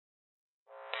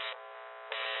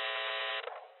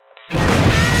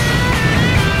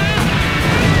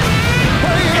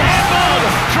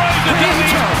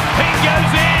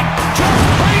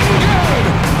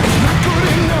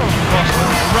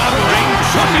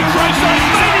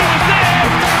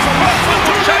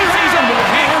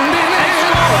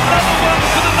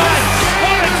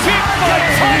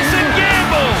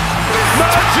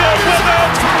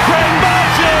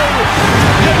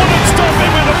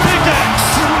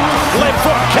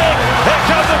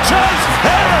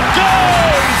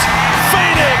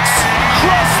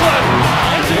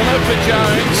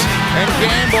and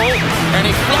gamble, and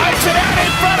he floats it out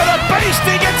in front of the beast.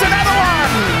 He gets another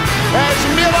one as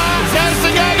Miller has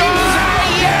to go.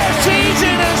 Oh, yes, he's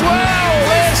in as well.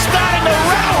 They're starting to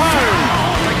rattle home.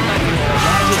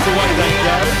 Just the way they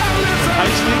go.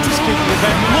 Hastings is kicking it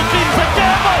back, looking for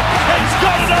gamble. He's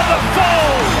got another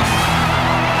foul.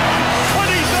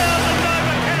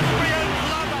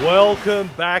 Welcome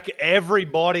back,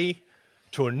 everybody,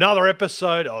 to another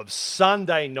episode of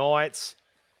Sunday Nights,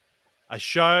 a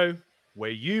show where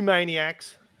you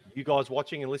maniacs, you guys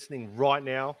watching and listening right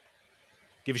now,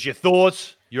 give us your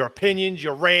thoughts, your opinions,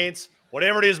 your rants,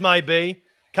 whatever it is may be.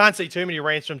 Can't see too many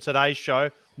rants from today's show.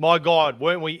 My God,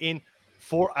 weren't we in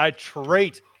for a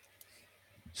treat?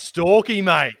 Storky,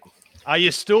 mate, are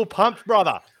you still pumped,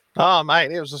 brother? Oh,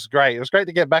 mate, it was just great. It was great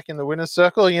to get back in the winner's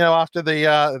circle. You know, after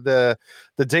the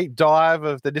deep dive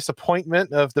of the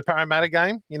disappointment of the Parramatta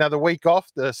game, you know, the week off,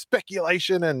 the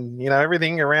speculation and, you know,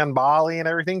 everything around Barley and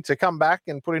everything, to come back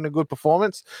and put in a good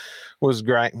performance was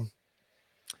great.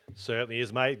 Certainly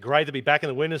is, mate. Great to be back in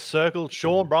the winner's circle.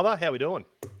 Sean, brother, how we doing?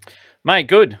 Mate,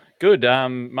 good.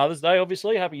 Mother's Day,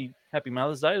 obviously. Happy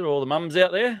Mother's Day to all the mums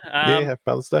out there. Happy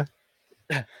Mother's Day.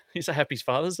 You say Happy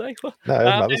Father's Day? No,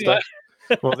 Mother's Day.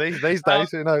 Well, these days,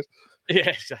 who knows? Yeah,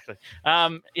 exactly.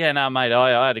 Mate,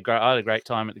 I had a great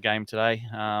time at the game today.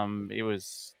 It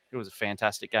was a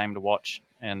fantastic game to watch,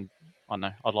 and I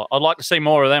know I'd like to see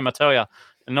more of them. I tell you,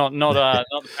 not the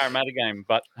Parramatta game,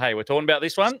 but hey, we're talking about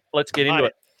this one. Let's get into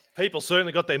it. People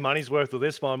certainly got their money's worth with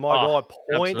this one. My God,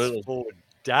 points absolutely. for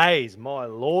days. My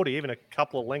Lordy, even a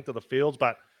couple of length of the fields,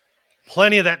 but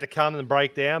plenty of that to come and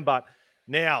break down. But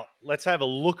now let's have a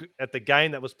look at the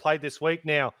game that was played this week.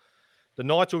 Now, the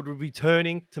Knights will be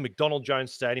returning to McDonald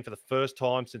Jones Stadium for the first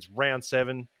time since round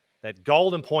 7. That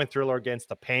golden point thriller against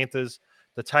the Panthers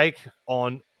to take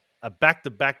on a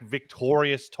back-to-back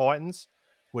victorious Titans.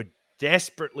 We're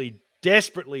desperately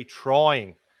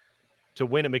trying to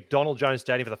win at McDonald Jones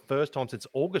Stadium for the first time since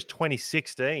August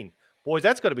 2016. Boys,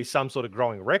 that's got to be some sort of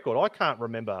growing record. I can't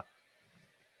remember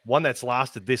one that's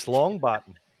lasted this long, but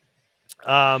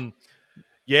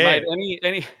yeah.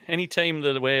 Mate, any team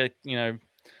that we're, you know,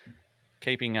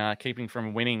 keeping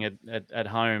from winning at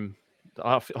home,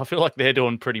 I feel like they're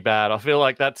doing pretty bad. I feel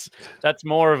like that's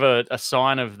more of a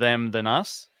sign of them than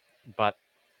us, but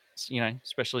you know,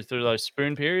 especially through those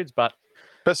spoon periods. But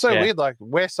weird, like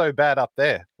we're so bad up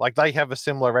there. Like they have a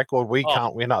similar record, we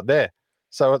can't win up there.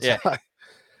 So it's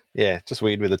just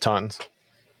weird with the Titans.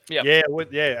 Yeah.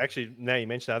 Actually, now you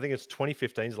mentioned that, I think it's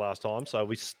 2015's last time. So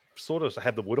we sort of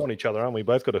have the wood on each other, aren't we?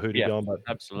 Both got a hoodie going, but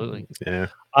absolutely.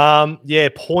 Yeah.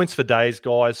 Points for days,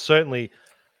 guys. Certainly.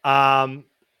 You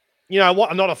know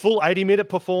what? Not a full 80-minute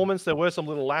performance. There were some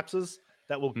little lapses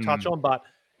that we'll touch on, but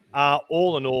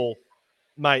all in all,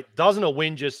 mate, doesn't a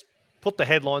win just put the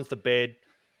headlines to bed?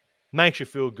 Makes you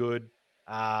feel good.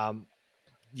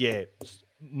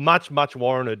 Much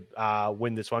warranted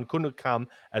win this one. Couldn't have come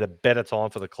at a better time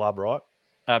for the club, right?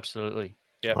 Absolutely.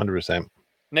 Yeah. 100%.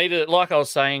 Needed, like I was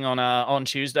saying on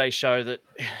Tuesday's show, that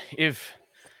if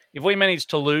we manage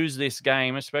to lose this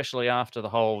game, especially after the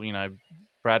whole, you know,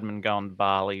 Bradman going to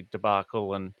Barley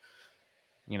debacle, and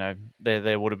you know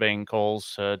there would have been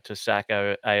calls to sack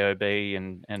AOB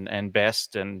and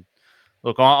Best, and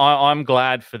look, I'm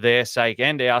glad for their sake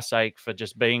and our sake for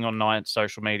just being on Knights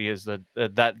social medias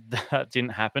that didn't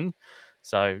happen.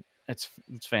 So it's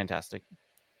fantastic.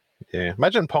 Yeah,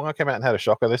 imagine Ponga came out and had a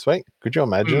shocker this week. Could you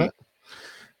imagine it?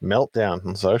 Meltdown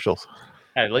on socials.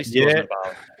 Hey, at least he wasn't a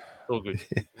Barley. All good.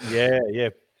 Yeah.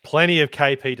 Plenty of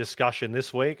KP discussion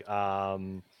this week.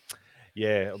 It'll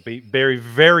be very,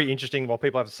 very interesting what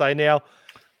people have to say now.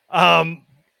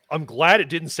 I'm glad it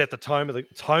didn't set the tone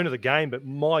of the game, but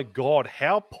my God,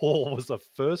 how poor was the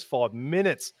first 5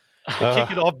 minutes? Kick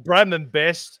it off, Bradman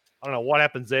Best. I don't know what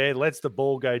happens there. Lets the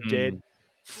ball go dead.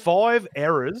 5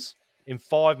 errors in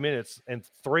 5 minutes, and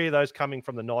 3 of those coming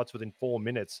from the Knights within 4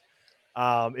 minutes.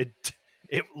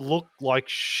 It looked like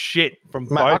shit from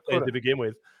both teams to begin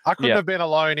with. I couldn't have been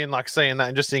alone in like seeing that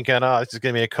and just thinking, this is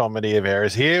going to be a comedy of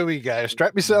errors. Here we go.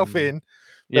 Strap yourself in.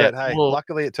 But hey,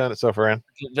 luckily it turned itself around.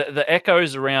 The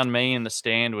echoes around me in the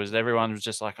stand was everyone was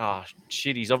just like, oh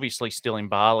shit, he's obviously still in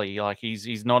Barley. Like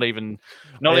he's not even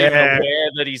aware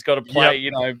that he's got to play.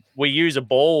 You know, we use a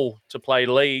ball to play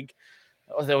league.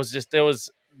 There was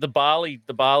the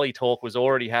Barley talk was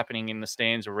already happening in the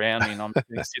stands around me, and I'm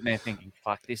sitting there thinking,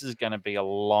 fuck, this is going to be a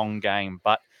long game.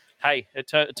 But hey,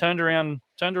 it turned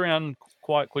around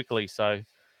quite quickly. So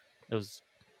it was.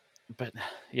 But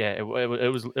yeah, it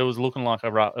was looking like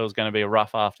it was going to be a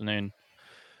rough afternoon.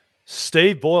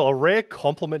 Steve Boyle, a rare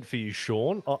compliment for you,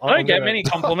 Sean. I don't get many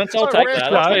compliments. I'll So take rare,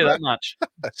 that. I'll tell you Sean. that much.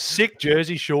 Sick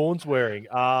jersey Sean's wearing.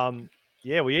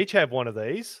 Yeah, we each have one of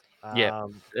these. Yeah.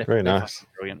 Very They're nice. fucking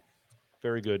brilliant.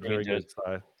 Very good, very good.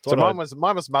 So, So mine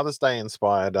was Mother's Day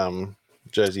inspired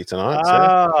jersey tonight. So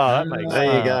that makes there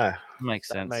you sense. go. Makes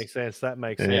That sense. makes sense. That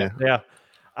makes Yeah.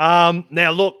 sense.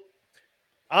 Now look,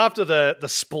 after the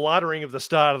spluttering of the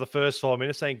start of the first 5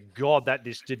 minutes, thank God that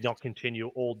this did not continue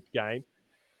all game.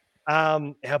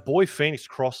 Our boy Phoenix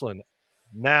Crossland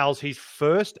nails his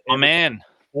first Oh, ever man.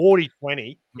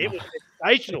 40-20. It was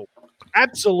sensational.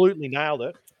 Absolutely nailed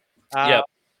it. Yep.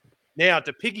 Now,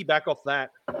 to piggyback off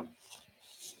that,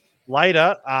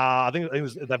 later, I think it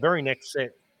was the very next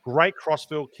set, great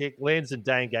crossfield kick, lands in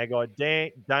Dane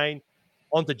Gagai. Dane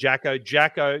onto Jacko.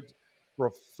 Jacko, for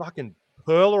a fucking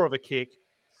perler of a kick,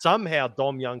 somehow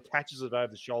Dom Young catches it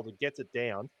over the shoulder, gets it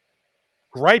down.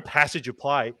 Great passage of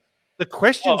play. The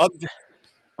question...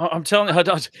 I'm telling you,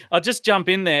 I'll just jump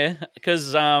in there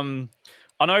because I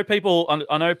know people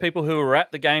who were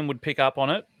at the game would pick up on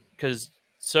it, because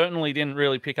certainly didn't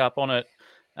really pick up on it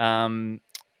on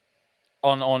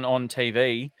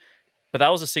TV. But that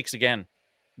was a 6 again.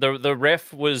 The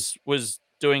ref was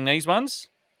doing these ones,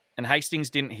 and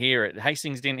Hastings didn't hear it.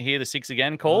 Hastings didn't hear the 6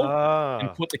 again call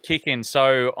and put the kick in.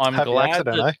 So I'm Happy glad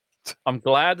accident, I'm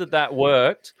glad that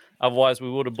worked. Otherwise,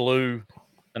 we would have blew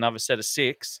another set of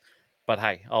 6. But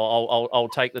hey, I'll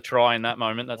take the try in that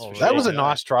moment. That's for sure. That was a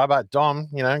nice try, but Dom,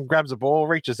 grabs the ball,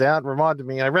 reaches out, reminded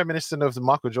me, reminiscent of the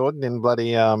Michael Jordan in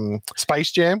bloody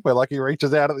Space Jam, where like he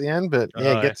reaches out at the end, but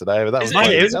gets it over. That was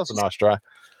a nice try.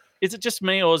 Is it just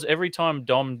me, or is every time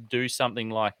Dom do something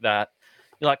like that,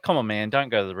 you're like, come on, man, don't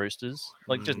go to the Roosters.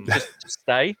 Like, just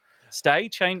stay,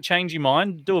 change your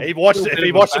mind. If he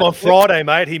watched him on Friday,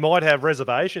 mate, he might have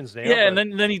reservations now. Yeah, but...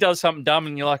 and then he does something dumb,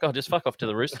 and you're like, oh, just fuck off to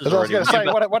the Roosters. I was going to say,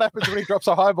 what happens when he drops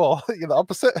a high ball? You're the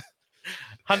opposite.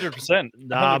 100%.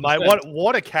 Nah, mate,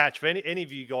 what a catch for any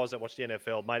of you guys that watch the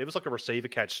NFL, mate. It was like a receiver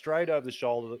catch straight over the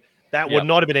shoulder. That would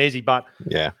not have been easy, but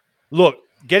look,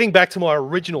 getting back to my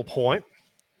original point,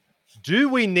 do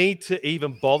we need to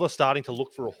even bother starting to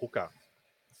look for a hooker?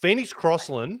 Phoenix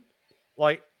Crossland,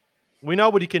 we know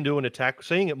what he can do in attack.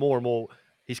 Seeing it more and more,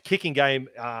 his kicking game,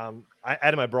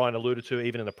 Adam O'Brien alluded to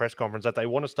even in the press conference that they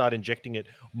want to start injecting it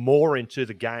more into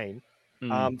the game.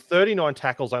 39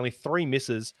 tackles, only 3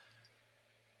 misses.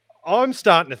 I'm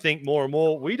starting to think more and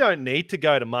more, we don't need to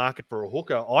go to market for a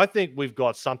hooker. I think we've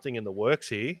got something in the works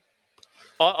here.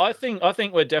 I think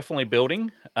we're definitely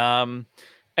building.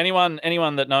 Anyone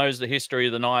that knows the history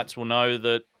of the Knights will know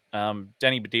that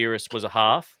Danny Badiris was a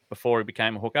half before he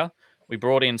became a hooker. We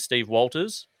brought in Steve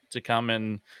Walters to come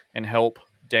and help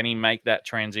Danny make that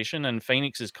transition, and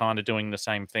Phoenix is kind of doing the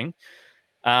same thing.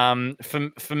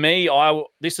 For me,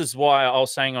 this is why I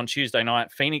was saying on Tuesday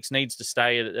night, Phoenix needs to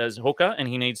stay as a hooker, and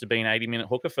he needs to be an 80-minute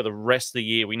hooker for the rest of the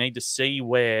year. We need to see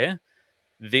where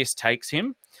this takes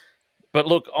him. But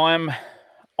look, I'm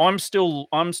still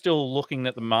looking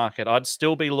at the market. I'd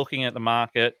still be looking at the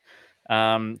market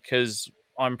because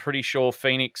I'm pretty sure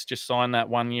Phoenix just signed that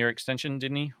 1-year extension,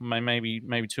 didn't he?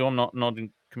 Maybe 2. I'm not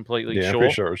completely sure.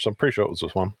 I'm pretty sure it was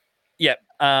just 1. Yeah.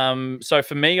 So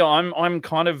for me,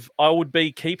 I would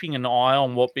be keeping an eye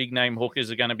on what big name hookers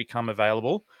are going to become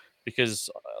available, because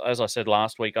as I said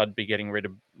last week, I'd be getting rid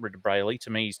of Brayley.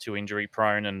 To me, he's too injury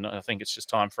prone, and I think it's just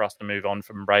time for us to move on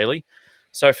from Brayley.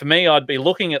 So for me, I'd be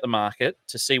looking at the market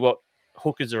to see what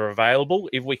hookers are available.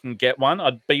 If we can get one,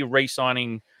 I'd be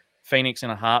re-signing Phoenix in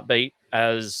a heartbeat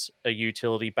as a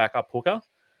utility backup hooker.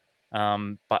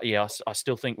 But yeah, I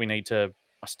still think we need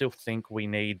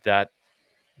that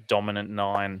dominant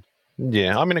 9.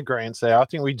 Yeah, I'm in agreement there. I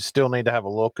think we still need to have a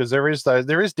look, because there is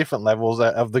different levels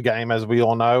of the game, as we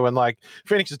all know, and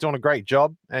Phoenix is doing a great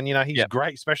job, and he's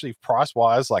great, especially price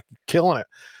wise, killing it.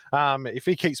 If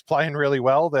he keeps playing really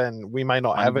well, then we may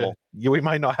not have it. We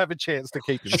may not have a chance to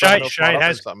keep him. Shane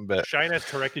has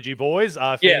corrected you, boys.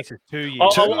 Phoenix is 2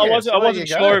 years. I wasn't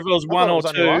sure if it was 1 or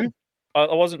 2.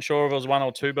 I wasn't sure if it was 1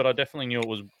 or 2, but I definitely knew it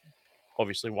was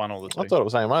obviously 1 or the 2. I thought it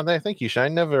was saying 1 there. Thank you,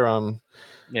 Shane. Never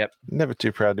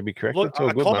too proud to be corrected. Look, it's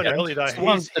all good, my early, though,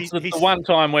 it's the one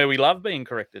time where we love being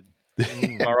corrected.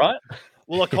 All right.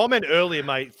 Well, a comment earlier,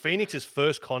 mate. Phoenix's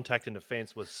first contact in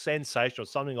defence was sensational.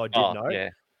 Something I didn't know. Yeah.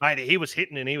 Mate, he was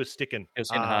hitting and he was sticking. He was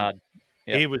hitting hard.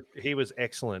 Yep. He was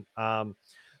excellent.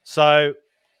 So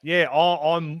yeah,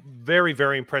 I'm very,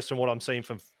 very impressed with what I'm seeing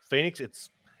from Phoenix.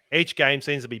 Each game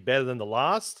seems to be better than the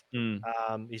last.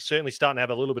 He's certainly starting to have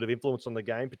a little bit of influence on the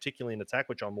game, particularly in attack,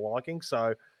 which I'm liking.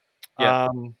 So I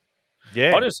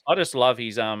just love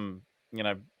his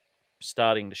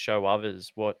starting to show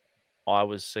others what I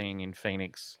was seeing in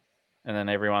Phoenix and then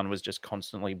everyone was just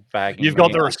constantly bagging. You've got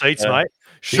me the up. receipts, So mate.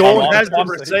 Sean I'm- has the I'm-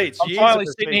 receipts. I'm Years of finally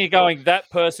sitting receipts. here going, that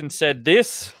person said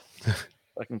this.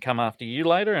 I can come after you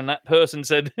later, and that person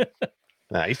said,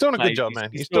 No, he's doing a No, good job, man.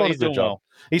 He's doing a good job. well.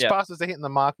 His Yeah. passes are hitting the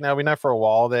mark now. We know for a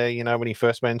while there, you know, when he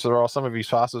first went into the role, some of his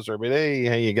passes are a bit, hey,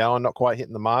 how you going? Not quite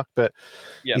hitting the mark, but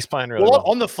Yeah. he's playing really Well, well.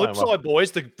 on the flip Playing well. side,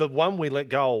 boys, the one we let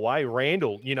go away,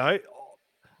 Randall, you know,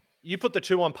 you put the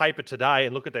two on paper today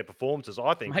and look at their performances.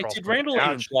 I think. Mate, crossed did the Randall even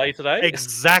couch. play today?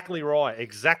 Exactly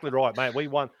right, mate. We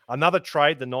won another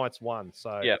trade. The Knights won.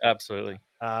 So Yeah, absolutely.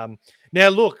 now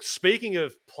look, speaking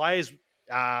of players,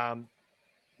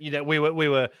 you know, we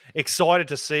were excited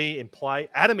to see him play.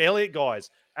 Adam Elliott, guys.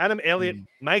 Adam Elliott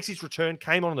makes his return.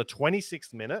 Came on in the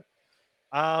 26th minute.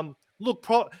 Look,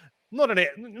 not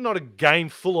a game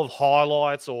full of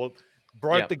highlights or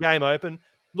broke the game open.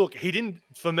 Look, he didn't.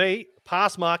 For me,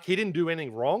 pass mark. He didn't do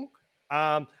anything wrong.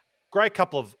 Great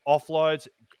couple of offloads.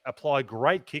 Applied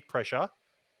great kick pressure.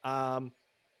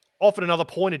 Offered another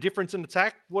point of difference in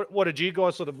attack. What did you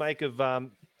guys sort of make of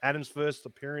Adam's first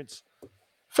appearance?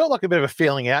 Felt like a bit of a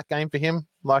feeling out game for him.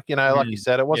 Like, you know, like you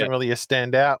said, it wasn't Yeah. really a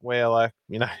standout where, like,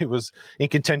 you know, it was in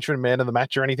contention man of the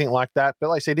match or anything like that. But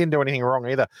like I said, he didn't do anything wrong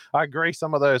either. I agree.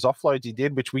 Some of those offloads he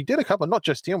did, which we did a couple, not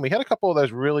just him. We had a couple of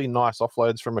those really nice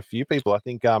offloads from a few people. I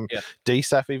think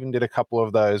DSAF even did a couple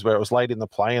of those where it was late in the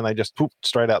play and they just pooped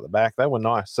straight out the back. They were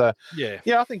nice. So, yeah,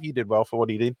 I think he did well for what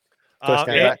he did. First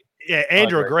game back. Yeah,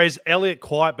 Andrew agrees. Elliott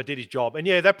quiet, but did his job. And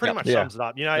yeah, that pretty much sums it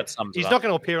up. You know, he's not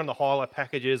going to appear on the highlight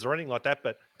packages or anything like that,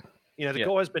 but you know, the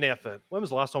guy's been out for, when was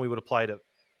the last time we would have played a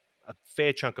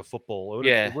fair chunk of football?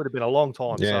 It would have been a long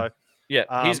time. Yeah.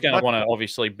 So he's going to want to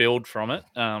obviously build from it.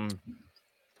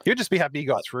 He'll just be happy he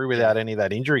got through without any of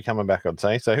that injury coming back, I'd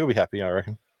say. So he'll be happy, I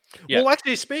reckon. Yeah. Well,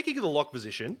 actually, speaking of the lock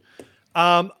position,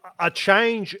 a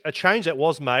change that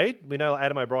was made. We know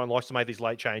Adam O'Brien likes to make these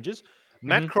late changes.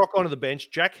 Matt Crock onto the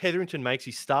bench. Jack Hetherington makes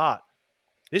his start.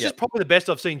 This is probably the best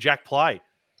I've seen Jack play.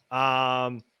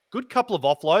 Good couple of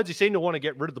offloads. He seemed to want to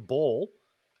get rid of the ball.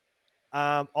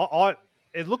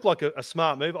 It looked like a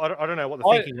smart move. I don't know what the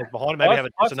thinking was behind it. Maybe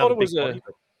have another big body.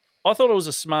 I thought it was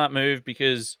a smart move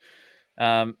because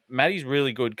Matty's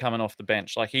really good coming off the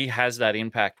bench. Like, he has that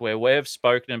impact where we've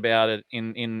spoken about it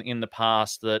in the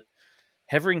past that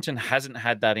Hetherington hasn't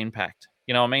had that impact.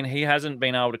 You know what I mean? He hasn't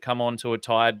been able to come onto a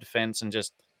tired defense and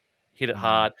just hit it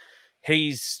hard.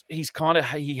 He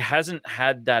hasn't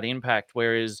had that impact,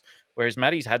 whereas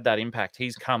Matty's had that impact.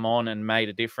 He's come on and made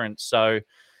a difference. So,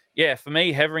 yeah, for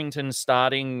me, Hetherington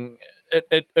starting,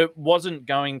 it wasn't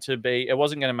going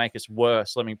to make us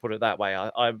worse. Let me put it that way.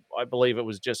 I believe it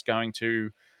was just going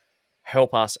to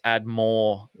help us add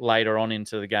more later on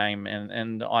into the game,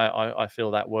 and I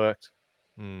feel that worked.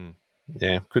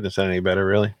 Yeah, couldn't have said any better,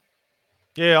 really.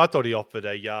 Yeah, I thought he offered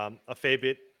a fair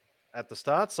bit at the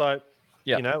start. So,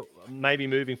 you know, maybe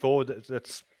moving forward,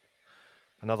 that's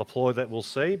another ploy that we'll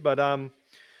see. But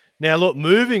now, look,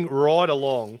 moving right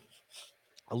along,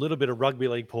 a little bit of rugby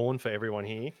league porn for everyone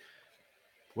here.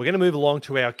 We're going to move along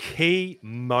to our key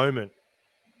moment.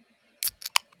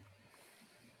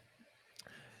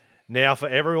 Now, for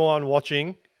everyone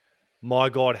watching, my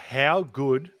God, how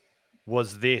good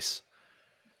was this?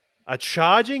 A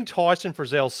charging Tyson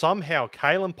Frizzell. Somehow,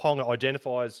 Kalen Ponga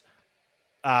identifies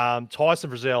Tyson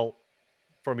Frizzell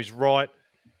from his right,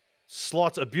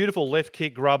 slots a beautiful left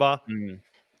kick grubber.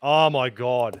 Oh my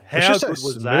God. How good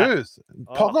was that?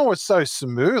 Ponga was so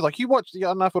smooth. Like, you watch, I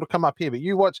don't know if it'll come up here, but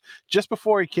you watch just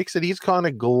before he kicks it, he's kind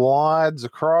of glides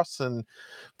across and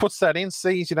puts that in,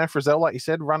 sees, you know, Frizzell, like you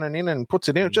said, running in and puts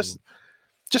it in. Just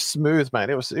smooth,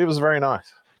 mate. It was very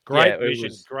nice. Great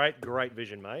vision. Great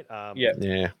vision, mate.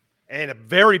 Yeah. And a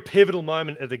very pivotal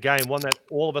moment of the game, one that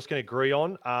all of us can agree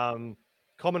on.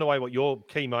 Comment away what your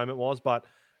key moment was, but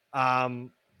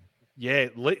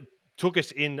took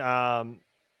us in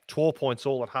 12 points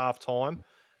all at halftime.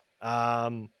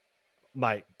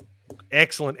 Mate,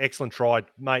 excellent try,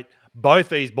 mate. Both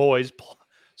these boys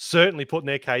certainly putting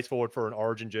their case forward for an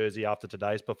Origin jersey after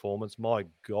today's performance. My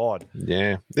God.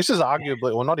 Yeah. This is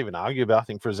arguably, well, not even arguably, I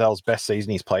think Frizzell's best season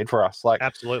he's played for us. Like,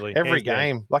 absolutely. Every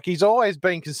game. Like, he's always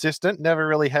been consistent, never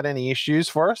really had any issues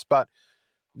for us, but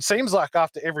it seems like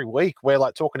after every week we're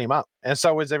like talking him up, and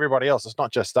so is everybody else. It's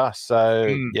not just us.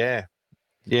 So yeah,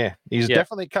 he's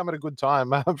definitely come at a good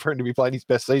time for him to be playing his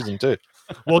best season too.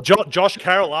 Well, Josh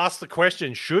Carroll asked the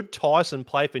question: should Tyson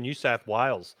play for New South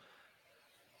Wales?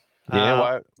 Yeah,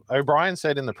 well, O'Brien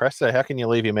said in the presser, "How can you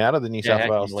leave him out of the New South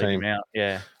Wales team?"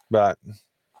 But well,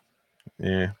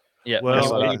 when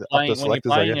you're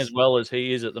playing as well as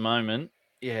he is at the moment,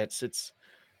 it's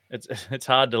it's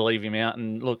hard to leave him out.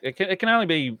 And look, it can only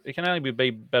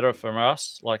be better for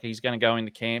us. Like, he's going to go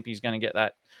into camp, he's going to get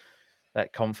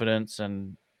that confidence.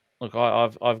 And look,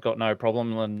 I've got no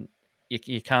problem. And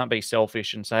you can't be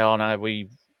selfish and say, oh no, we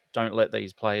don't let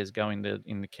these players go in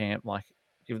the camp. Like,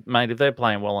 if they're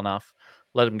playing well enough,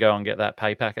 let them go and get that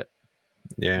pay packet.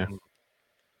 Yeah.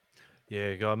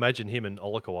 Yeah, go imagine him and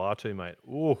Olakau'atu, mate.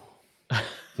 Ooh.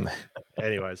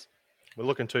 Anyways, we're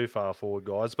looking too far forward,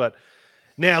 guys. But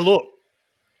now, look,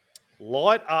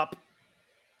 light up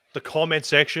the comment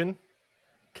section.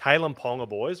 Kalen Ponga,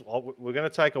 boys. We're going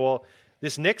to take a while.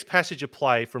 This next passage of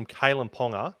play from Kalen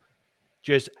Ponga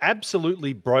just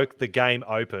absolutely broke the game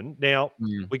open. Now,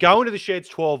 we go into the Sheds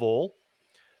 12 all.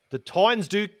 The Titans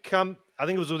do come, I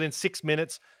think it was within 6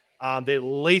 minutes. They're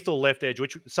lethal left edge,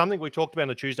 which is something we talked about on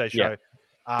the Tuesday show.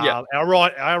 Our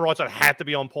right side had to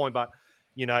be on point, but,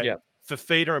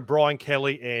 Fafita and Brian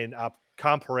Kelly and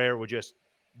Cam Pereira were just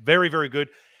very, very good.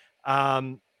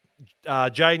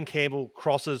 Jaden Campbell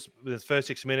crosses with his first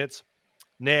 6 minutes.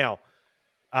 Now,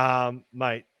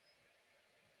 mate,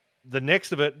 the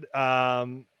next of it,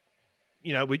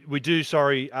 we do,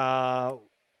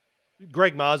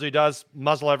 Greg Marzu does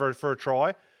muzzle over for a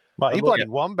try. But he bloody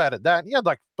wombatted that. He had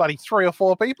like bloody 3 or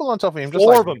 4 people on top of him. Just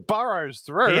Four like of them. burrows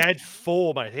through. He had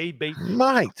 4, mate. He beat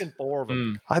fucking 4 of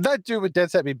them. That dude with dead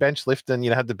set be bench lifting,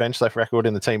 had the bench lift record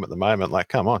in the team at the moment. Like,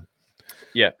 come on.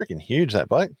 Yeah. Freaking huge, that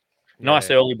bloke. Nice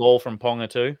early ball from Ponga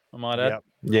too, I might add.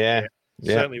 Yeah.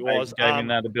 Certainly was. Gave him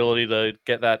that ability to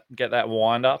get that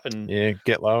wind up and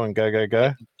get low and go.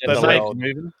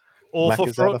 Moving. Or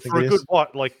for a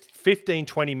good, 15,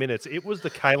 20 minutes, it was the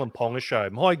Kalen Ponga show.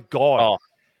 My God. Oh,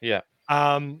 yeah.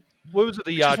 What was it?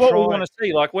 What we want to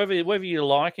see, like whether you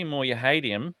like him or you hate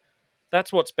him,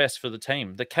 that's what's best for the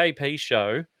team. The KP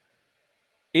show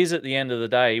is, at the end of the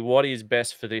day, what is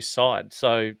best for this side.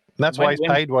 So that's why he's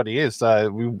paid what he is. So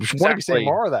we want to be seeing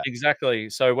more of that. Exactly.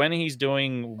 So when he's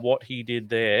doing what he did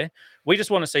there, we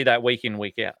just want to see that week in,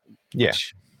 week out. Yeah.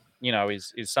 Which,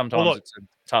 is sometimes it's a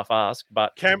tough ask,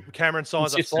 but Cameron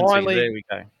signs up finally. There we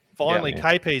go. Finally,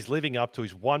 KP's living up to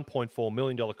his $1.4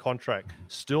 million contract.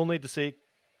 Still need to see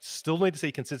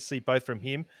consistency both from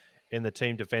him and the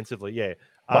team defensively. Yeah.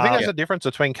 I think there's a difference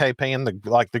between KP and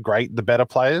the better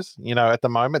players. At the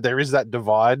moment, there is that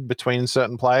divide between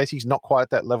certain players. He's not quite at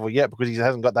that level yet because he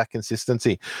hasn't got that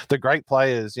consistency. The great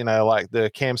players, like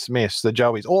the Cam Smiths, the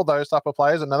Joeys, all those type of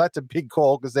players. And now that's a big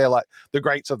call because they're like the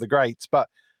greats of the greats, but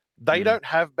they don't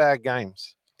have bad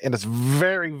games. And it's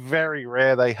very, very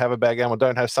rare they have a bad game or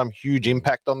don't have some huge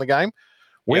impact on the game.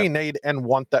 We need and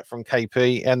want that from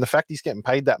KP. And the fact he's getting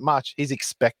paid that much, he's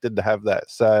expected to have that.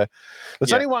 So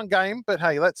it's only one game, but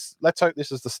hey, let's hope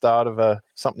this is the start of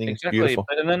something beautiful.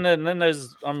 And then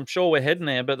there's, I'm sure we're heading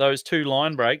there, but those 2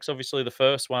 line breaks, obviously the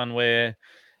first one where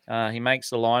he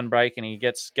makes the line break and he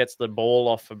gets the ball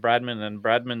off for Bradman and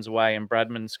Bradman's away and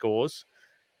Bradman scores.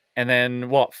 And then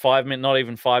not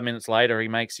even 5 minutes later, he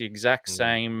makes the exact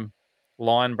same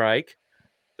line break.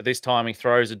 But this time he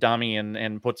throws a dummy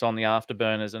and puts on the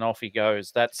afterburners and off he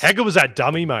goes. How good was that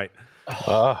dummy, mate?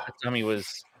 That dummy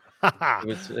was... and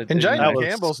Jaden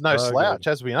Campbell's no slouch,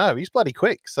 as we know. He's bloody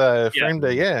quick. So for him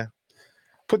to,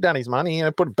 put down his money,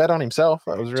 put a bet on himself,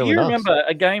 that was really nice. Do you remember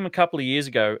a game a couple of years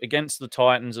ago against the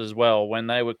Titans as well when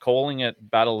they were calling it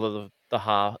Battle of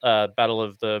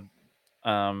the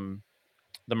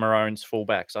Maroons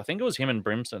fullbacks? I think it was him and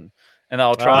Brimson. And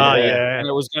they'll try and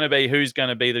it was going to be who's going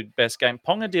to be the best game.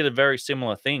 Ponga did a very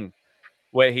similar thing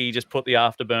where he just put the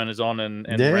afterburners on and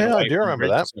ran away. I do remember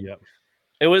that. Yep.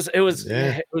 It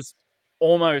was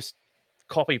almost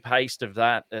copy paste of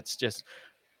that. It's just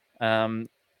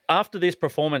after this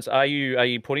performance, are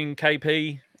you putting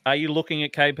KP? Are you looking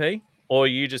at KP, or are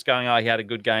you just going, he had a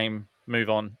good game, move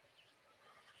on?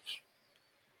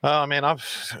 Oh man,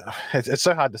 it's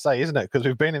so hard to say, isn't it? Because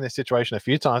we've been in this situation a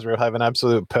few times where we'll have an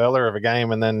absolute perler of a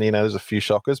game, and then there's a few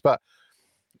shockers. But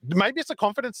maybe it's a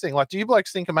confidence thing. Like, do you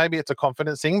blokes think maybe it's a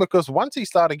confidence thing? Because once he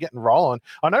started getting rolling,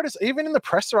 I noticed even in the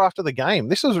presser after the game,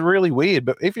 this was really weird.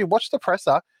 But if you watch the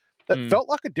presser, that felt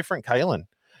like a different Kalen.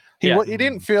 He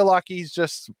didn't feel like he's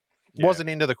just wasn't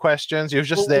into the questions. He was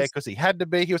just there because he had to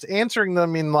be. He was answering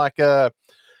them in like a.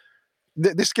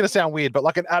 This is going to sound weird, but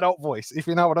like an adult voice, if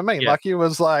you know what I mean. Like he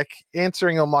was like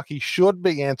answering them like he should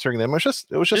be answering them. It was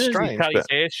just strange. He cut his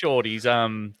hair short. He's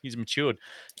matured.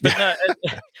 But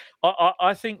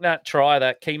I think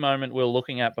that key moment we were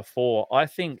looking at before, I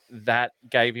think that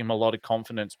gave him a lot of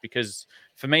confidence because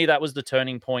for me, that was the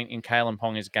turning point in Kalen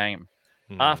Ponga's game.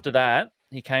 After that,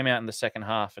 he came out in the second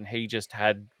half and he just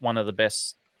had one of the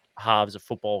best halves of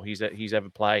football he's ever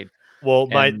played. Well,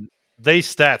 mate,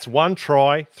 these stats: 1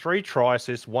 try, 3 try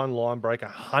assists, 1 line break,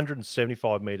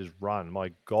 175 meters run.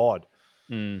 My God.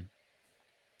 Mm.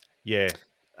 Yeah.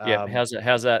 Yeah. How's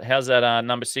that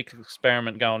number 6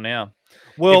 experiment going now?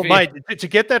 Well, mate, to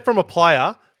get that from a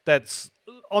player that's,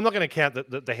 I'm not going to count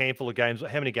the handful of games,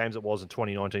 how many games it was in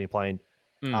 2019 he playing,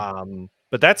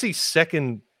 but that's his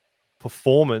second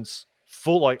performance,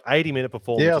 full 80-minute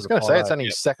performance. Yeah, I was going to say it's only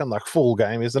his second full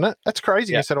game, isn't it? That's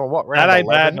crazy. You said on what round? That ain't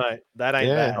 11? bad, mate. That ain't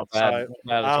bad. Not bad. So,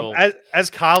 Not bad at all. as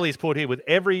Carly's put here, with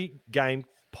every game,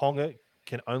 Ponga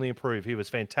can only improve. He was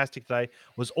fantastic today. It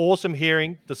was awesome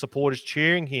hearing the supporters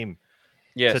cheering him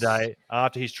today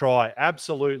after his try.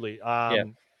 Absolutely.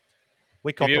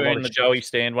 We If you were in the Joey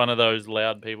stand, one of those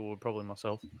loud people would probably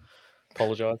myself.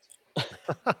 Apologise.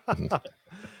 I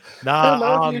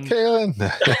love you, Kellen.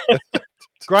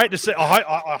 Great to see.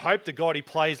 I hope to God he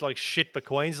plays like shit for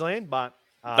Queensland, but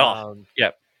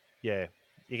yeah,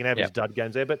 you can have his dud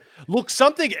games there. But look,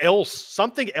 something else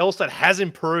that has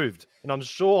improved, and I'm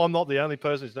sure I'm not the only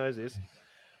person who knows this.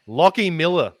 Lockie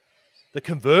Miller, the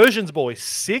conversions boy,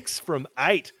 6 from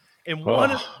 8. And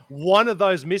one of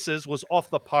those misses was off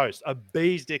the post, a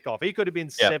bee's dick off. He could have been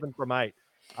 7 from 8.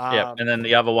 And then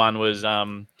the other one was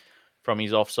from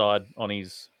his offside on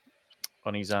his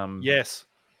yes.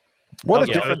 What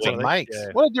a difference it makes. Yeah.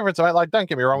 What a difference it makes. Like, don't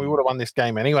get me wrong, we would have won this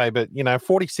game anyway, but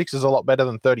 46 is a lot better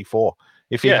than 34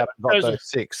 if he hadn't got those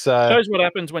 6. So shows what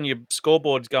happens when your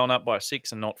scoreboard's going up by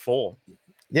 6 and not 4.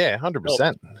 Yeah,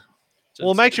 100%.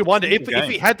 Well, it makes you wonder if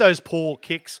he had those poor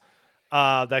kicks,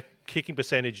 that kicking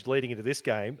percentage leading into this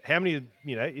game, how many,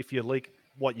 if you leak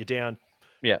you're down,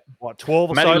 12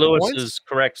 or Matty so Lewis points? is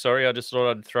correct. Sorry, I just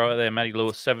thought I'd throw it there. Matty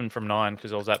Lewis, 7 from 9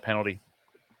 because there was that penalty.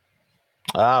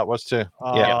 It was too.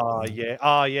 Sorry.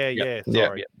 The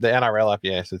NRL app,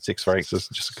 said 6 for 8. So it's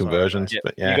just conversions.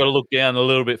 But you got to look down a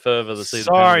little bit further to see.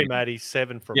 Sorry, Matty,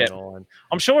 7 from 9.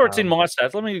 I'm sure it's in my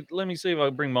stats. Let me see if I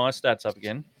can bring my stats up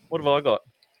again. What have I got?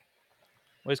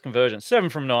 Where's conversion? 7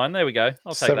 from 9. There we go.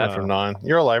 I'll take 7 from 9.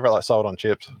 You're all over it like sold on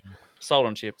chips. Sold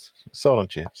on chips. Sold on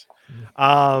chips.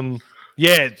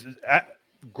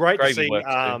 Great to see.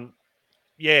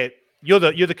 You're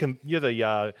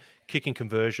the kicking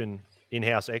conversion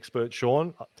in-house expert,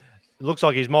 Sean. It looks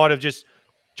like he might have just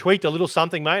tweaked a little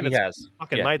something, mate. He has.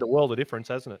 Fucking made the world a difference,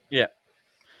 hasn't it? Yeah.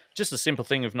 Just a simple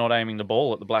thing of not aiming the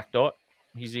ball at the black dot.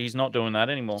 He's not doing that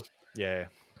anymore. Yeah.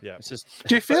 Yeah. It's just,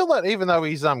 do you feel that even though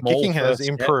his kicking has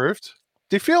improved,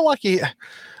 do you feel like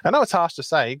I know it's harsh to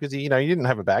say because he didn't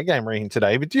have a bad game reading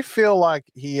today, but do you feel like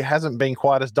he hasn't been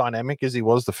quite as dynamic as he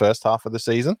was the first half of the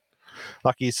season?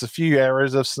 Like he's a few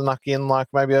errors have snuck in, like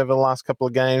maybe over the last couple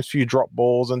of games, few drop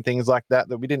balls and things like that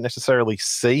we didn't necessarily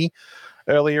see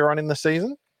earlier on in the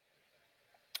season.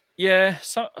 Yeah,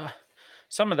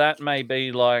 some of that may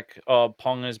be like,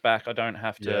 Ponga's back. I don't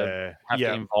have to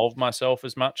involve myself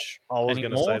as much. I was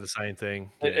going to say the same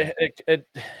thing.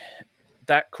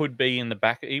 That could be in the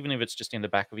back, even if it's just in the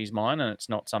back of his mind, and it's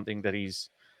not something that he's,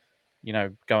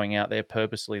 going out there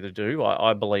purposely to do.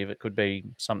 I believe it could be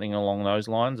something along those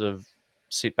lines of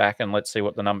sit back and let's see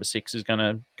what the number 6 is going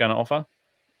to offer.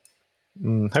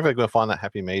 Hopefully we'll find that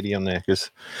happy medium there, because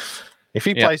if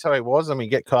he plays how he was and we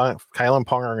get Kalen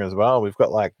Ponga as well, we've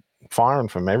got like firing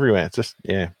from everywhere. It's just,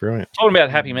 brilliant. Talking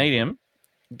about happy medium,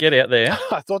 get out there.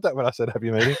 I thought that when I said happy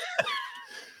medium.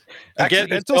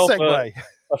 Accidental segue.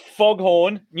 A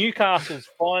Foghorn, Newcastle's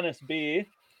finest beer.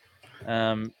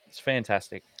 It's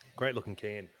fantastic. Great looking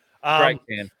can. Great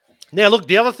can. Now, look,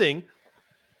 the other thing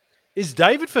is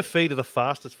David Fafita the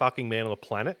fastest fucking man on the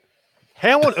planet.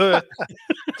 How on earth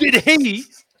did he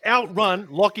outrun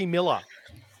Lockie Miller?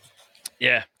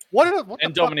 Yeah. What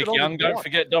and Dominic Young. Don't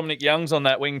forget Dominic Young's on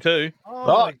that wing too.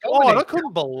 Oh my God, I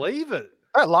couldn't believe it.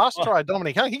 That last try,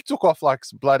 Dominic Young, he took off like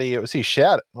bloody, it was his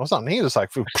shout or something. He was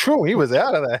like, he was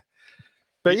out of there.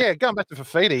 But going back to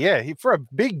Fafita, for a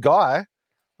big guy,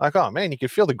 like, oh man, you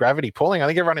could feel the gravity pulling. I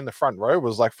think everyone in the front row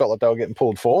was like, felt like they were getting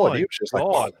pulled forward. He was just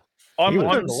like,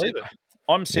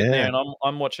 I'm sitting there and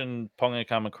I'm watching Ponga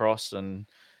come across, and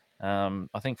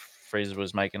I think Frizz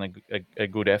was making a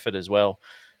good effort as well.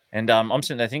 And I'm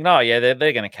sitting there thinking, they're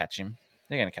going to catch him.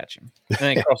 They're going to catch him. And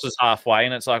then he crosses halfway,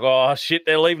 and it's like, oh shit,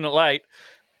 they're leaving it late.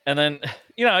 And then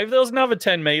if there was another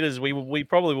 10 meters, we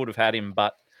probably would have had him,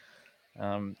 but.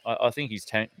 I think his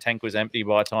tank was empty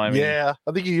by the time. I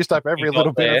think he used up every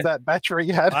little bit of that battery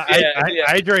he had.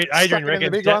 Adrian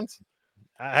reckons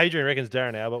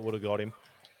Darren Albert would have got him.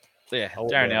 Yeah,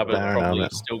 Darren Albert would probably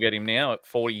still get him now at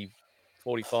 40,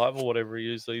 45 or whatever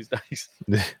he is these days.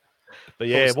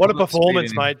 But what a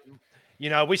performance, mate.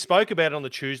 we spoke about it on the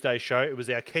Tuesday show. It was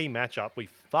our key matchup. We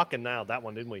fucking nailed that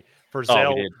one, didn't we? Oh,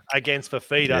 Frizzell we did. against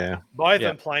Fafita. Yeah. Both of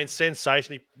them playing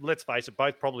sensationally. Let's face it,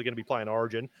 both probably going to be playing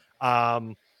Origin.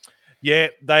 They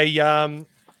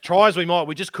tries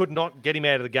we just could not get him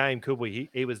out of the game, could we?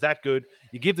 He was that good.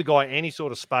 You give the guy any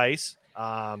sort of space,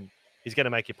 he's going to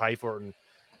make you pay for it. And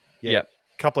a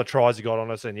couple of tries he got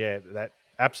on us, and that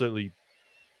absolutely.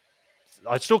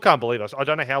 I still can't believe us. I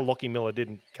don't know how Lockie Miller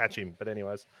didn't catch him, but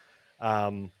anyways.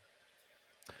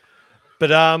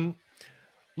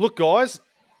 Look, guys.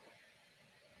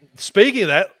 Speaking of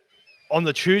that, on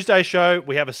the Tuesday show,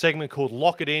 we have a segment called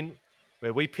Lock It In,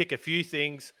 where we pick a few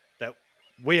things that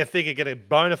we are thinking are going to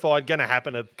bona fide, going to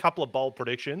happen, a couple of bold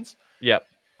predictions. Yep.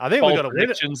 I think Bold we got a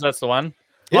predictions. That's the one.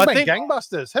 It's I been think-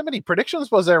 gangbusters. How many predictions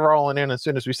was there rolling in as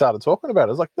soon as we started talking about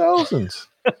it? It was like thousands.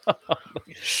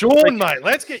 Sean, mate,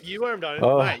 let's get you warmed up.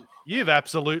 Oh. Mate, you've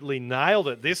absolutely nailed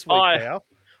it this week, pal.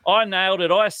 I nailed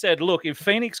it. I said, look, if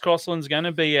Phoenix Crossland's going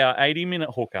to be our 80-minute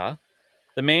hooker,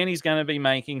 the man is going to be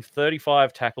making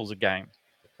 35 tackles a game.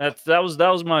 That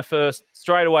was my first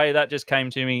straight away. That just came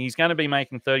to me. He's going to be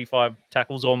making 35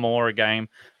 tackles or more a game.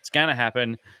 It's going to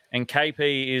happen. And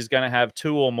KP is going to have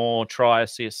 2 or more try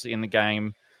assists in the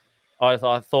game. I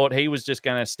thought he was just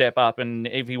going to step up, and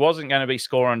if he wasn't going to be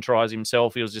scoring tries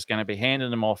himself, he was just going to be handing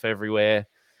them off everywhere.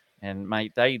 And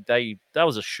mate, that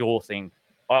was a sure thing.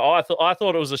 I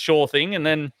thought it was a sure thing, and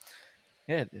then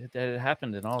it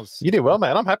happened, and I was. You did well,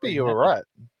 man. I'm happy you were right.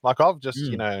 Like I've just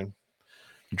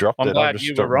dropped I'm it. glad I've you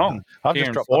just were dropped- wrong. I've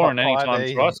Kieran just dropped Foran, the anytime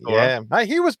hot try scorer. Yeah, hey,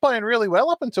 he was playing really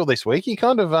well up until this week. He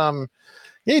kind of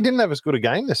he didn't have as good a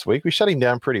game this week. We shut him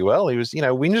down pretty well. He was,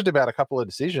 whinged about a couple of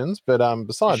decisions, but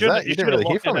besides that, you didn't really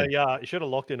hear from him. You should have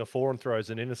locked in a 4 and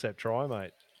throws and intercept try, mate.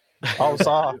 Oh,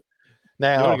 so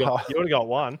now You would have got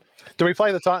one. do we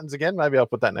play the Titans again? Maybe I'll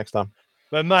put that next time.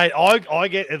 But mate, I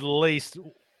get at least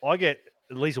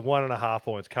 1.5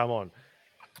 points. Come on,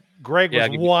 Greg was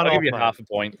one I'll off. give you mate. half a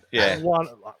point. Yeah. One.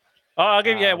 I'll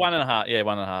give you 1.5. Yeah,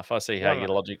 1.5. I see how your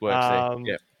logic works there.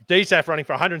 Yeah. DSAF running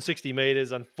for 160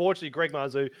 meters. Unfortunately, Greg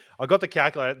Marzu, I got the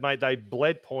calculator, mate. They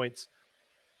bled points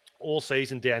all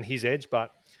season down his edge,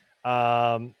 but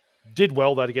did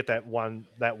well though to get that one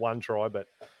try. But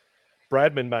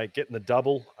Bradman, mate, getting the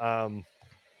double.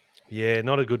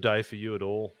 Not a good day for you at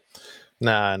all.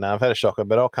 No, I've had a shocker,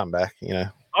 but I'll come back.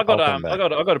 I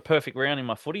got a perfect round in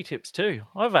my footy tips too.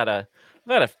 I've had a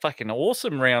fucking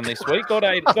awesome round this week. Got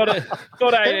 8 out of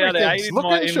 8 in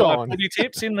my footy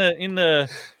tips in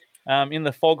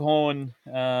the Foghorn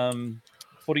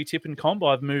footy tipping combo.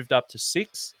 I've moved up to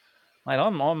 6. Mate,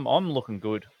 I'm looking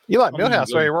good. You like I'm Millhouse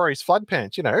good. where he wore his flood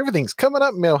pants. Everything's coming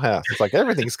up, Millhouse. It's like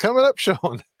everything's coming up,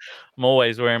 Sean. I'm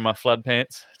always wearing my flood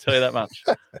pants. Tell you that much.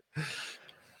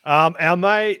 Our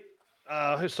mate,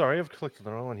 sorry, I've clicked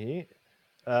the wrong one here.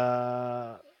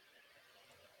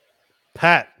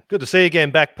 Pat, good to see you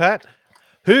again back, Pat.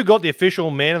 Who got the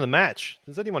official man of the match?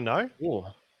 Does anyone know? Ooh.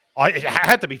 It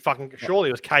had to be surely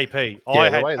it was KP. I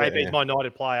had KP as my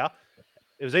United player.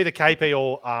 It was either KP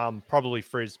or probably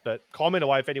Frizz, but comment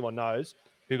away if anyone knows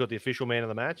who got the official man of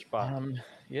the match. But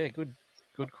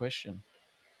good question.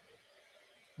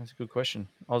 That's a good question.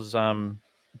 I was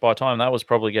by the time that was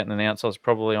probably getting announced, I was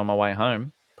probably on my way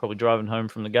home, probably driving home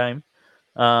from the game.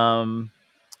 I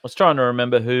was trying to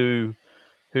remember who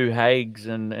Hagues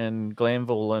and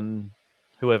Glanville and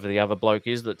whoever the other bloke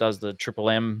is that does the Triple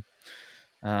M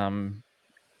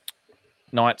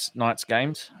Knights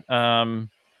games.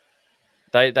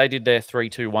 They did their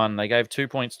 3-2-1. They gave 2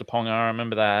 points to Ponga. I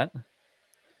remember that.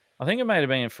 I think it may have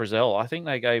been Frizzell. I think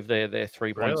they gave their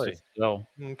 3 points to Frizzell.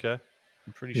 Okay.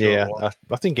 I'm pretty sure. Yeah,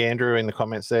 I think Andrew in the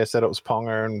comments there said it was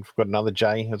Ponga, and we've got another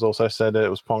Jay has also said that it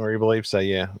was Ponga, he believes. So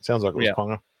yeah, it sounds like it was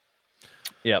Ponga.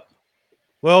 Yep.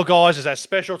 Well, guys, it's that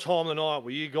special time of the night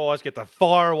where you guys get to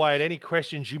fire away at any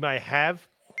questions you may have.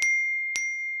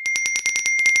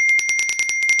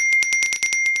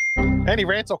 Any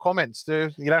rants or comments,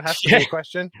 dude? You don't have to be a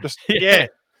question. Just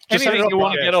Just anything you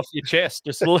want to get off your chest,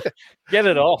 just get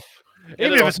it off.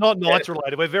 Even if it's not Knights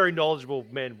related, we're very knowledgeable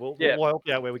men. We'll help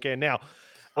you out where we can. Now,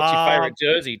 what's your favorite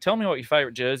jersey? Tell me what your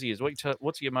favorite jersey is.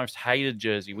 What's your most hated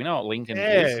jersey? We know what Lincoln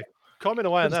is. Comment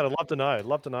away on that. I'd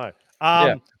love to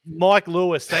know. Mike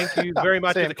Lewis, thank you very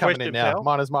much for the question. Now.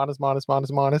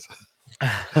 Minus.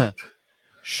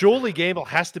 Surely Gamble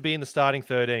has to be in the starting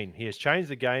 13. He has changed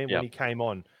the game when he came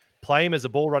on. Play him as a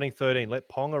ball running 13. Let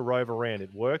Ponga rove around.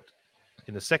 It worked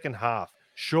in the second half.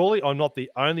 Surely I'm not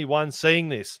the only one seeing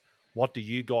this. What do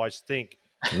you guys think?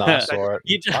 No, I saw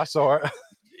it. I saw it.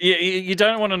 You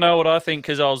don't want to know what I think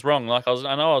because I was wrong. Like I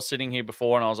know I was sitting here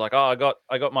before and I was like, I got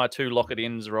my 2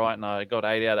 lock-it-ins right, and I got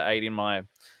 8 out of 8 in my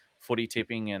footy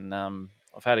tipping, and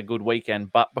I've had a good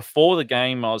weekend. But before the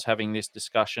game, I was having this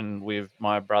discussion with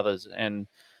my brothers, and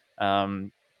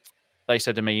they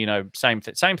said to me, you know, same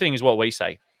thing as what we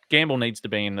say. Gamble needs to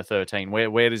be in the 13.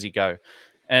 Where does he go?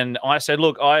 And I said,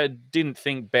 look, I didn't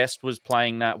think Best was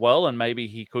playing that well, and maybe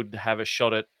he could have a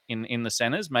shot at in the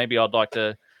centres. Maybe I'd like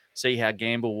to see how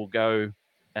Gamble will go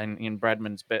and in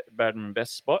Bradman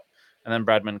Best spot. And then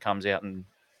Bradman comes out and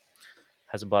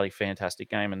has a bloody fantastic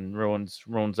game and ruins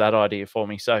that idea for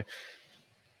me. So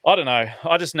I don't know.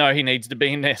 I just know he needs to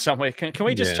be in there somewhere. Can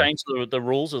we just change the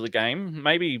rules of the game?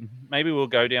 Maybe we'll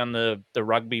go down the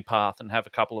rugby path and have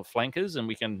a couple of flankers, and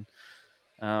we can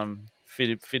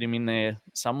fit him in there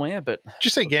somewhere. But did you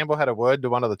see Gamble had a word to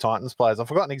one of the Titans players? I've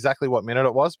forgotten exactly what minute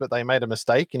it was, but they made a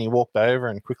mistake and he walked over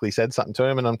and quickly said something to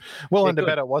him. And I'm willing to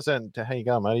bet it wasn't, "How you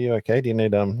going, mate? Are you okay? Do you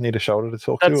need a shoulder to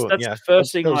talk to?" That's the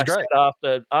first thing I said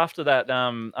after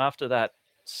that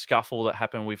scuffle that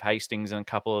happened with Hastings and a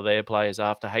couple of their players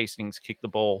after Hastings kicked the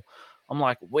ball. I'm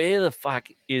like, where the fuck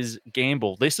is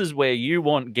Gamble? This is where you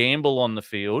want Gamble on the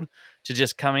field to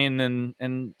just come in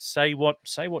and say what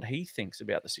he thinks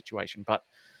about the situation, but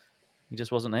he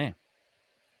just wasn't there.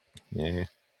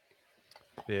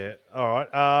 Yeah. All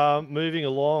right. Moving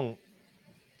along.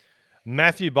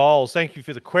 Matthew Bowles, thank you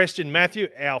for the question. Matthew,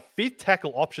 our fifth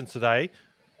tackle options today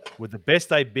were the best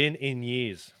they've been in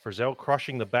years. Frizzell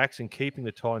crushing the backs and keeping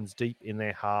the Titans deep in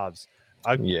their halves.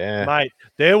 Mate,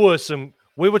 there were some...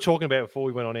 We were talking about before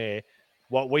we went on air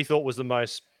what we thought was the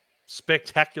most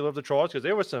spectacular of the tries, because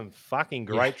there were some fucking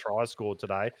great tries scored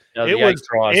today. There was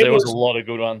a lot of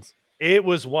good ones. It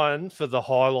was one for the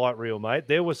highlight reel, mate.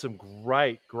 There was some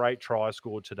great tries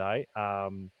scored today.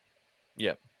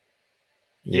 Yeah.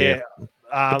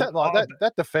 But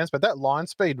that defense, but that line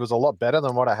speed was a lot better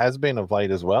than what it has been of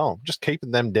late as well. Just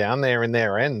keeping them down there in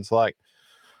their ends, like.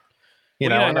 You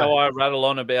know how I rattle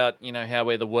on about, how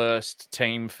we're the worst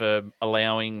team for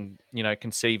allowing,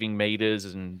 conceiving meters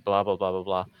and blah, blah, blah, blah,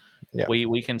 blah. Yeah.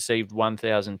 We conceived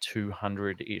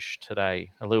 1,200-ish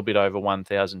today, a little bit over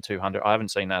 1,200. I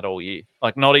haven't seen that all year.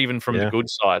 Like, not even from the good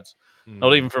sides.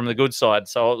 Not even from the good side.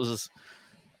 So it was just,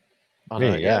 I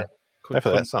don't know.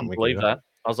 Couldn't believe that.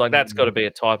 I was like, that's got to be a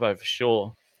typo for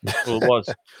sure. Well, it was.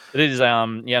 It is the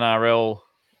NRL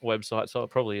website, so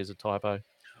it probably is a typo.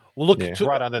 Well, look,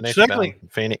 right underneath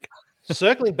Phoenix.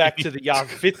 Circling back to the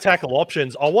fifth tackle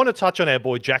options, I want to touch on our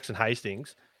boy Jackson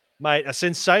Hastings. Mate, a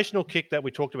sensational kick that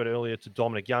we talked about earlier to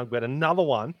Dominic Young, but another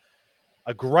one,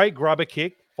 a great grubber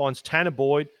kick, finds Tanner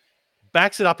Boyd,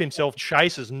 backs it up himself,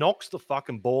 chases, knocks the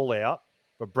fucking ball out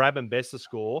for Bradman Best to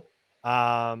score.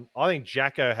 I think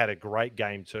Jacko had a great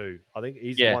game too. I think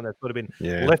he's the one that could have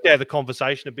been left out of the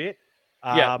conversation a bit.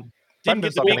 Didn't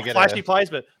get the big flashy plays,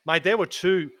 but, mate, there were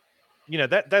two...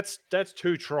 that's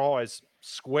two tries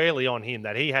squarely on him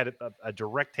that he had a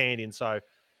direct hand in. So,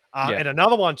 and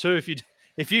another one too.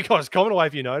 If you guys comment away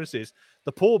if you notice this,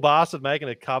 the poor bastard making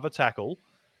a cover tackle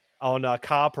on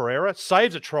Carl Pereira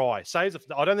saves a try. I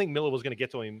don't think Miller was going to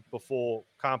get to him before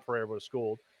Carl Pereira would have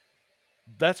scored.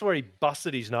 That's where he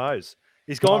busted his nose.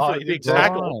 He's gone for the big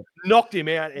tackle, knocked him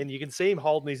out, and you can see him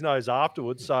holding his nose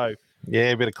afterwards. So.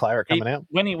 Yeah, a bit of claret coming out.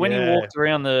 When he walked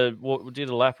around did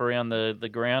a lap around the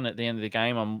ground at the end of the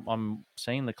game, I'm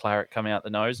seeing the claret come out the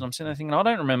nose, and I'm sitting there thinking, I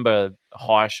don't remember a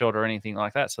high shot or anything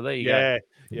like that. So there you go.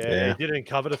 Yeah, he did it in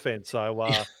cover defense. So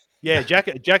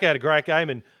Jacko had a great game,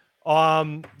 and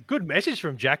good message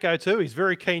from Jacko too. He's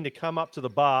very keen to come up to the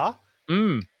bar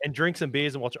and drink some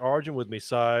beers and watch Origin with me.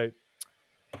 So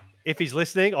if he's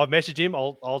listening, I've messaged him.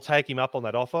 I'll take him up on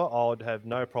that offer. I'd have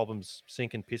no problems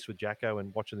sinking piss with Jacko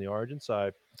and watching the Origin. So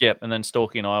and then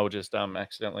Stalky and I will just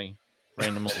accidentally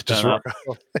randomly just turn up.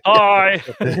 Hi.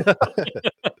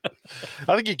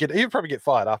 I think you'd probably get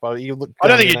fired up. I don't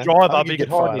think you'd drive up. You get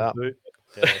fired up.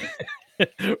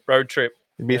 Road trip.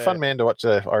 You'd be a fun man to watch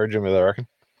the Origin with, I reckon.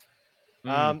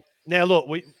 Now look,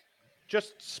 we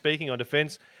just speaking on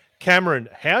defense, Cameron.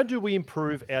 How do we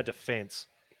improve our defense?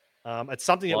 It's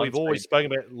something that we've always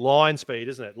spoken about. Line speed,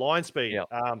 isn't it? Line speed.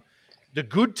 Yep. The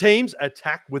good teams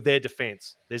attack with their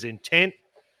defense. There's intent.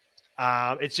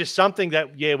 It's just something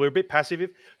that, we're a bit passive.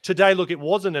 Today, look, it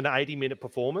wasn't an 80-minute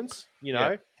performance.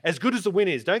 As good as the win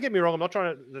is. Don't get me wrong. I'm not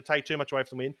trying to take too much away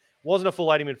from the win. It wasn't a full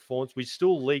 80-minute performance. We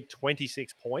still lead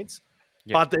 26 points.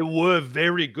 Yep. But there were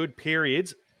very good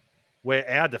periods where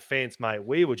our defense, mate,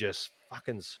 we were just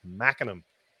fucking smacking them.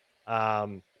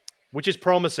 Which is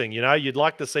promising, You'd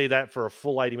like to see that for a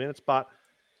full 80 minutes, but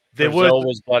there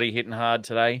was bloody hitting hard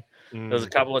today. There was a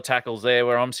couple of tackles there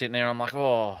where I'm sitting there. I'm like,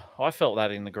 I felt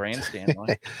that in the grandstand.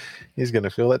 Like. He's going to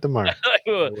feel that tomorrow.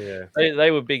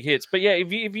 They were big hits. But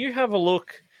if you have a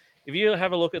look,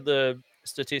 at the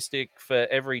statistic for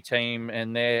every team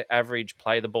and their average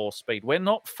play the ball speed. We're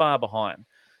not far behind,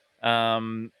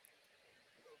 but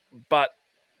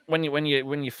when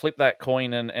you flip that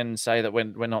coin and say that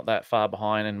we're not that far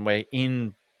behind and we're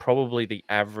in probably the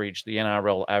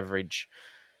NRL average,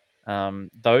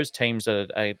 those teams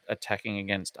that are attacking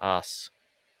against us,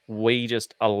 we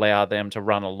just allow them to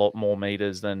run a lot more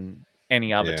meters than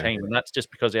any other team, and that's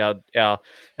just because our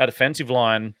defensive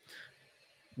line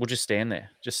will just stand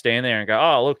there and go,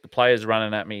 oh look, the player's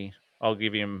running at me. I'll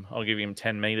give him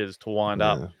 10 meters to wind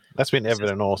up. That's been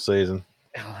evident all season.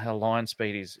 Our line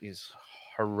speed is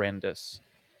horrendous.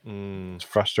 It's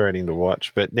frustrating to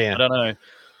watch, but yeah, I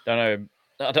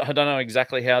don't know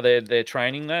exactly how they're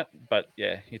training that, but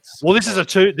yeah, it's well. This is a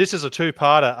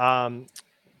two-parter.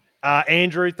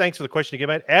 Andrew, thanks for the question again,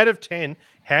 mate. Out of 10,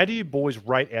 how do you boys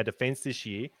rate our defense this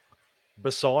year,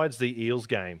 besides the Eels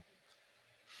game?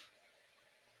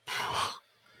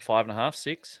 5.5,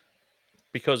 6,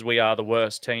 because we are the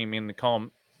worst team in the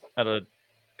comp at a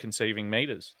conceding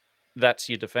meters. That's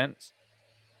your defense.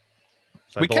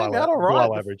 So we came out all right.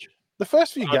 Below average. The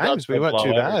first few games we weren't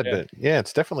too bad, but yeah,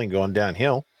 it's definitely gone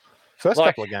downhill. First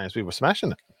couple of games we were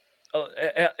smashing it.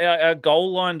 Our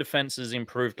goal line defense has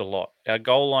improved a lot. Our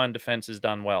goal line defense has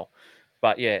done well,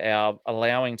 but yeah, our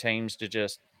allowing teams to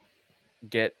just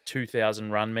get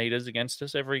 2,000 run meters against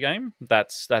us every game,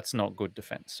 that's not good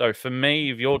defense. So for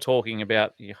me, if you're talking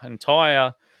about the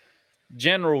entire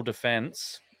general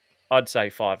defense, I'd say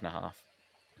 5.5,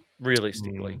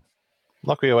 realistically.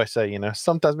 Like we always say,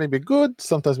 sometimes maybe good,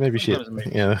 sometimes maybe shit.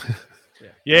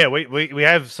 Yeah, we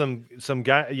have some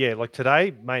like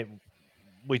today, mate,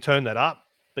 we turned that up,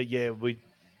 but yeah, we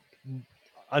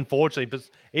unfortunately, but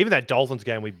even that Dolphins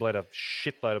game, we bled a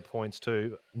shitload of points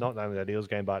too. Not only that Eels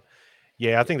game, but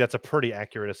yeah, I think that's a pretty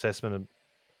accurate assessment. Of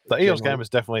the Eels game was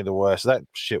definitely the worst. That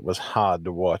shit was hard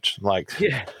to watch. Like,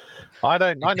 yeah,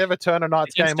 I never turn a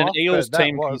Knights game off. Eels but that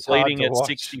team was completing hard to at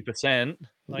watch. 60%.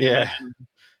 Like, yeah.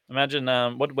 Imagine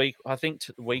what I think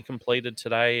we completed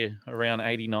today around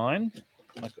 89.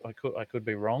 I could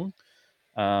be wrong.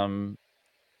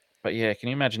 But yeah, can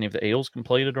you imagine if the Eels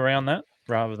completed around that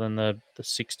rather than the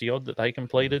 60 odd that they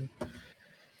completed?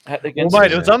 Well,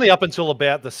 mate, it was only up until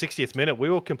about the 60th minute. We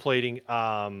were completing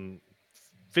 50%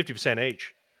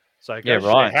 each. So it goes to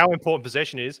show how important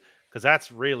possession is, because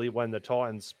that's really when the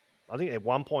Titans, I think at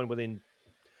one point within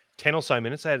 10 or so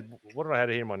minutes, they had, what did I have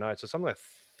here in my notes? So something like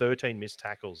 13 missed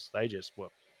tackles. They just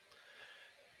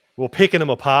were picking them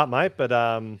apart, mate. But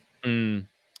what do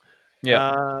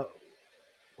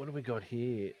we got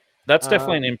here? That's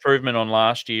definitely an improvement on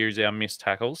last year's our missed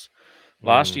tackles.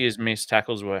 Last year's missed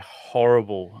tackles were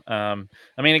horrible. I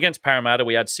mean, against Parramatta,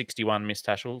 we had 61 missed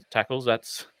tackles.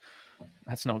 That's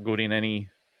not good in any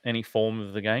form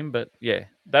of the game. But yeah,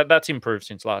 that's improved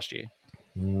since last year.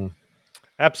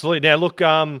 Absolutely. Now, look,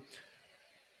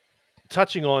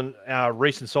 touching on our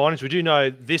recent signings, we do know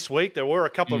this week there were a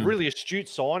couple of really astute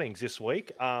signings this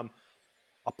week.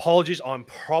 Apologies, I'm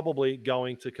probably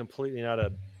going to completely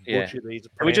butcher these.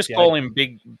 Can we just call him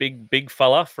big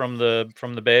fella from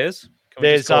the Bears?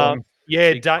 There's Dane,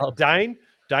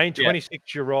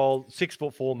 26-year-old,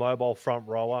 6'4" mobile front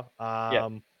rower.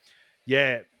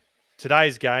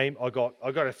 Today's game, I got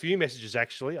a few messages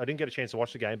actually. I didn't get a chance to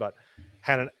watch the game, but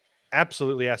had an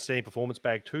absolutely outstanding performance.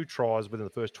 Bagged 2 tries within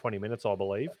the first 20 minutes, I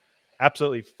believe.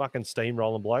 Absolutely fucking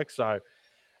steamrolling bloke. So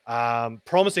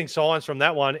promising signs from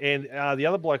that one. And the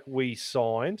other bloke we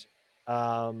signed.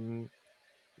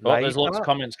 There's lots of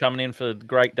comments coming in for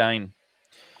Great Dane.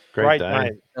 Great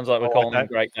Dane. Sounds like we're calling him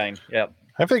Great Dane. Yeah.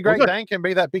 Hopefully Great Dane can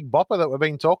be that big bopper that we've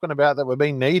been talking about, that we've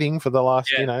been needing for the last,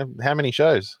 how many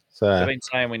shows. So I've been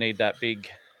saying we need that big,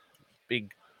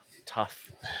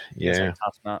 tough. Yeah.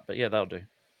 Tough nut, but yeah, that'll do.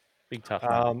 Big tough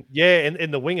nut. And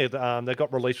in the winger, they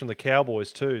got released from the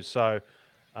Cowboys too. So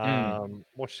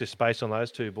watch this space on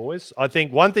those two boys. I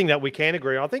think one thing that we can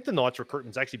agree on, I think the Knights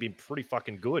recruitment's actually been pretty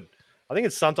fucking good. I think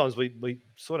it's sometimes we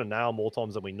sort of nail more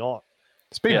times than we not.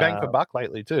 It's been bang for buck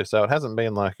lately too. So it hasn't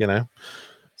been like,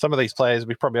 some of these players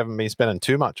we probably haven't been spending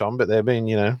too much on, but they've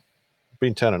been,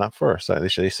 been turning up for us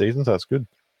this season. So it's good.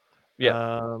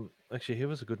 Yeah. Actually, here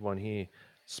was a good one here.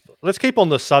 Let's keep on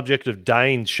the subject of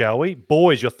Dane, shall we?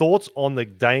 Boys, your thoughts on the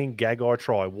Dane Gagai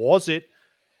try. Was it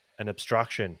an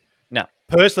obstruction? No.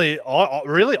 Personally, I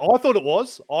thought it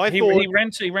was.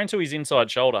 He ran to his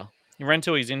inside shoulder. He ran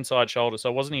to his inside shoulder, so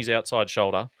it wasn't his outside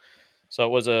shoulder. So it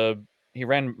was he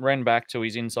ran back to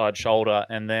his inside shoulder,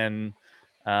 and then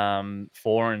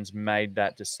Forens made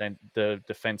the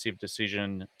defensive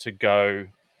decision to go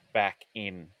back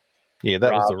in. Yeah,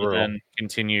 that was the rather rule. than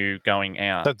continue going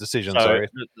out. That decision, So sorry.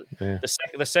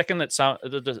 the second that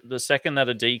the second that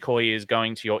a decoy is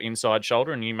going to your inside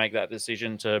shoulder and you make that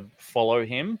decision to follow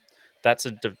him, that's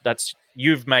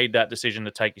you've made that decision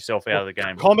to take yourself out of the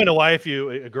game. Comment away if you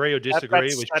agree or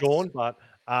disagree with Sean, but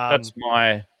that's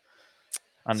my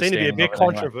seemed to be a understanding bit of it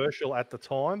anyway. controversial at the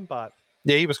time, but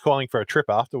Yeah, he was calling for a trip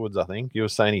afterwards, I think. He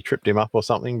was saying he tripped him up or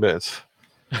something, but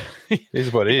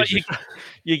it's what it is.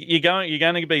 You're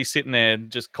going to be sitting there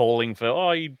just calling for,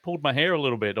 oh, you pulled my hair a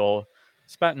little bit or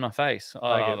spat in my face.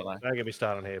 I don't know. Don't get me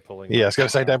started on hair pulling. Yeah, I was going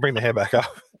to say, don't bring the hair back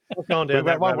up. We've gone down We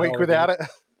went 1 week without it.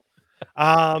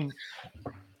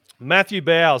 Matthew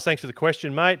Bowles, thanks for the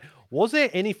question, mate. Was there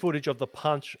any footage of the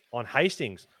punch on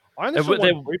Hastings? I only saw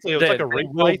one briefly. It was like a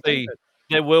replay thing.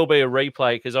 There will be a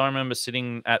replay because I remember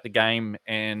sitting at the game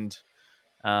and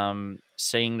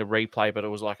seeing the replay, but it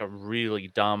was like a really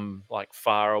dumb, like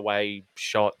far away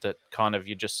shot that kind of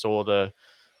you just saw it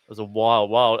was a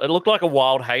wild. It looked like a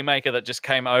wild haymaker that just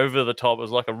came over the top. It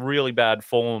was like a really bad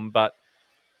form, but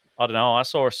I don't know. I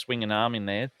saw a swinging arm in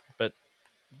there, but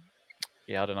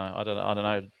yeah, I don't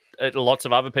know. Lots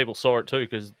of other people saw it too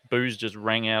because boos just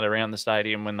rang out around the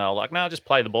stadium when they were like, "No, just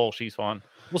play the ball. She's fine."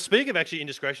 Well, speaking of actually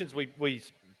indiscretions,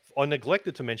 I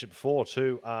neglected to mention before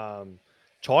too.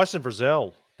 Tyson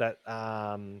Frizzell, that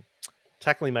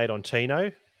tackle he made on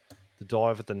Tino, the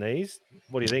dive at the knees.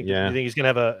 What do you think? Yeah. Do you think he's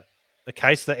going to have a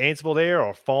case that's answerable there,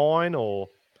 or a fine, or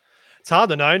it's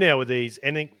hard to know now with these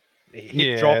anything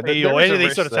droppy or any of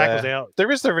these sort of tackles out.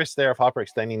 There is the risk there of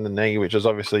hyperextending the knee, which is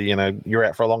obviously, you're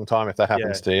out for a long time if that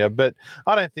happens to you. But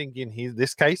I don't think in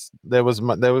this case there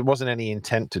wasn't any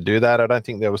intent to do that. I don't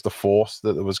think there was the force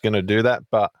that was going to do that.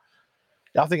 But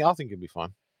I think it'd be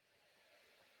fine.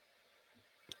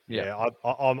 Yeah,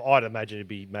 I'd imagine it'd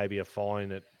be maybe a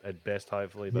fine at best,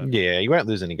 hopefully. But yeah, you won't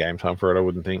lose any game time for it, I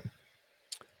wouldn't think.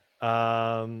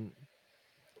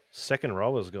 Second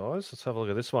rowers, guys. Let's have a look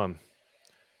at this one.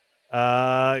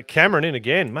 Cameron in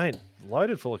again, mate.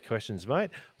 Loaded full of questions, mate.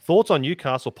 Thoughts on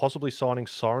Newcastle possibly signing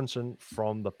Sorensen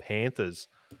from the Panthers?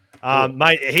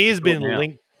 Mate, he has been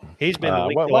linked. He's been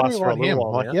linked to us for a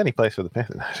little while now. He only plays for the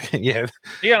Panthers. Yeah,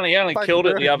 he only killed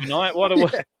it the other night. What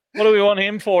do we want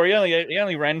him for? He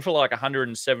only ran for like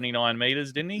 179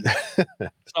 meters, didn't he?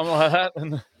 Something like that,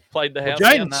 and played the house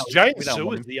down. Jaden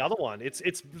Seward's the other one.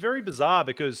 It's very bizarre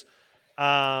because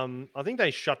I think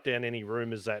they shut down any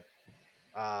rumours that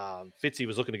Fitzy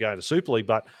was looking to go into Super League,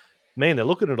 but man, they're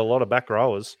looking at a lot of back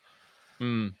rowers.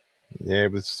 Yeah,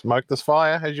 with smoke there's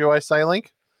fire, as you always say,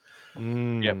 Link.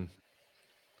 Yep.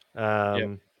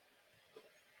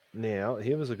 Now,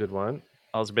 here was a good one.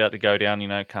 I was about to go down,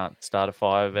 can't start a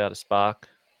fire without a spark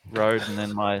road, and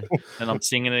then I'm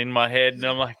singing it in my head, and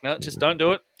I'm like, no, just don't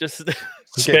do it. Just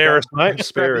spare us, mate.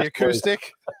 Spare us. The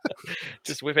acoustic.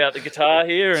 Just whip out the guitar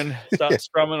here and start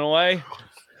strumming away.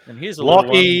 And here's a little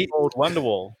one called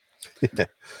Wonderwall.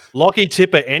 Lockie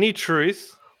Tipper, any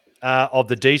truth of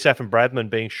the DSAF and Bradman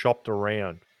being shopped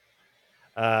around?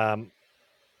 I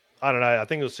don't know. I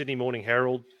think it was Sydney Morning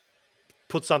Herald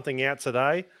put something out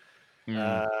today.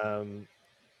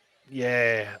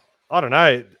 Yeah, I don't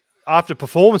know. After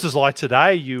performances like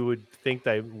today, you would think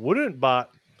they wouldn't, but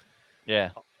yeah,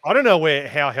 I don't know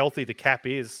how healthy the cap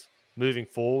is moving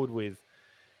forward with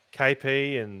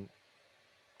KP and.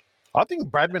 I think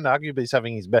Bradman arguably is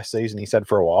having his best season he's had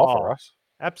for a while for us.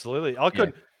 Absolutely.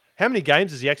 How many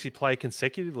games does he actually play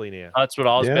consecutively now? That's what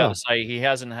I was about to say. He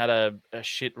hasn't had a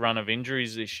shit run of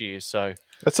injuries this year, so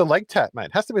it's a leg tap, mate.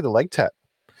 It has to be the leg tap.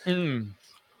 That's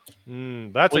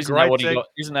a great thing.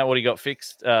 Isn't that what he got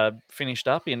finished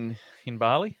up in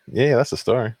Bali? Yeah, that's the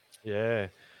story. Yeah.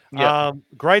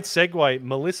 Great segue.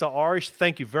 Melissa Irish,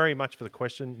 thank you very much for the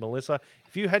question, Melissa.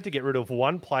 If you had to get rid of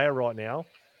one player right now,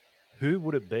 who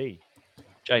would it be?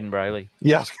 Jaden Brayley.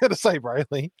 Yeah, I was going to say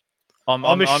Brayley.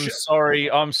 I'm sorry.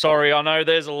 I know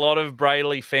there's a lot of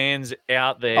Brayley fans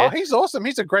out there. Oh, he's awesome.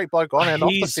 He's a great bloke on and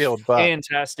off the field. But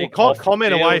fantastic. Well,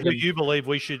 comment away who you believe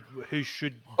who should.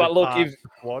 But look,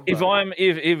 if I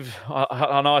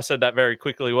know I said that very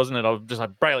quickly, wasn't it? I was just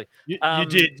like Brayley. You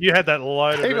did. You had that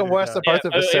loaded. Even worse than both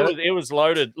of us. It was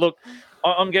loaded. Look,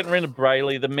 I'm getting rid of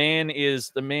Brayley. The man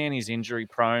is injury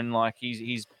prone. Like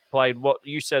he's played what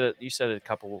you said it a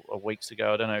couple of weeks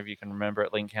ago. I don't know if you can remember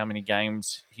it, Link, how many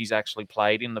games he's actually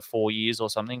played in the 4 years or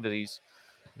something that he's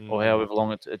or however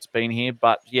long it's been here.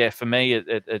 But yeah, for me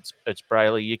it's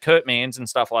Brayley. Your Kurt Manns and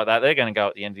stuff like that, they're going to go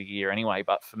at the end of the year anyway.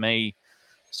 But for me,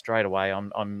 straight away,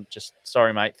 I'm just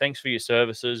sorry, mate. Thanks for your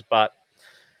services, but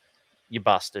you're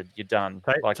busted. You're done.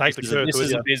 This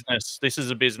is a business. This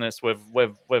is a business. We've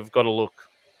got to look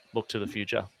to the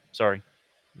future. Sorry.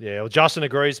 Yeah, well, Justin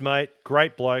agrees, mate.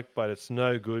 Great bloke, but it's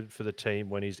no good for the team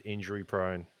when he's injury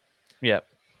prone. Yeah.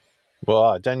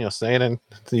 Well, Daniel Sneeden,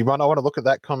 you might not want to look at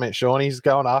that comment, Sean. He's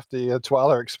going after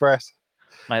Twala Express.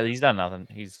 Mate, he's done nothing.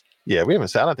 Yeah, we haven't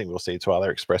seen. I don't think we'll see Twala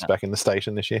Express back in the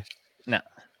station this year. No.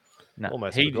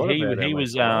 Almost He forgot about it,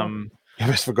 was You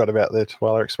almost forgot about the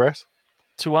Twala Express.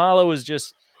 Tuala was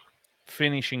just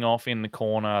finishing off in the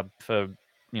corner for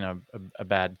a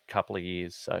bad couple of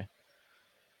years. So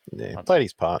yeah, played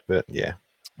his part, but yeah,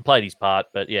 played his part.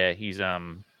 But yeah, he's I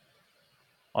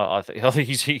think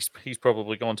he's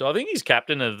probably gone to. I think he's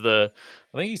captain of the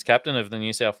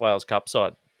New South Wales Cup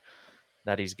side.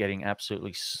 That is getting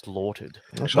absolutely slaughtered.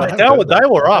 Actually, Mate, they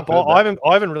were up. I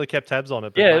haven't really kept tabs on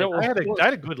it. But Yeah, they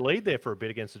had a good lead there for a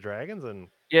bit against the Dragons, and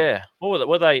yeah, what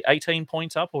were they 18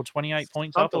 points up or 28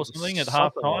 points up or something at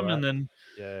half time, like and then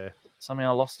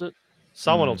somehow lost it.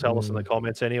 Someone will tell us in the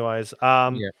comments, anyways.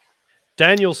 Yeah.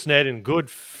 Daniel Sneddon,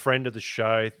 good friend of the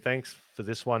show. Thanks for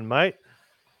this one, mate.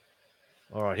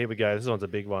 All right, here we go. This one's a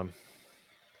big one.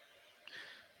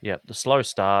 Yeah, the slow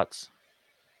starts.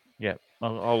 Yeah,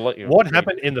 I'll let you. What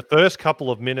happened in the first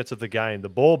couple of minutes of the game? The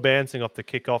ball bouncing off the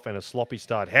kickoff and a sloppy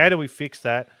start. How do we fix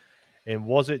that? And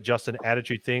was it just an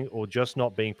attitude thing or just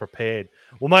not being prepared?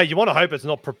 Well, mate, you want to hope it's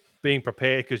not being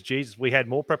prepared because, Jesus, we had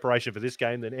more preparation for this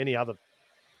game than any other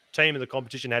team in the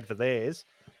competition had for theirs.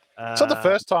 It's not the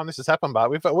first time this has happened,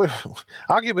 but we've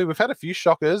arguably we've had a few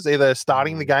shockers either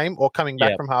starting the game or coming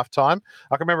back from half time.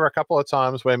 I can remember a couple of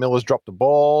times where Miller's dropped the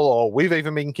ball, or we've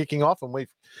even been kicking off and we've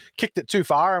kicked it too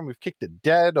far and we've kicked it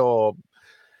dead, or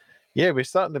we're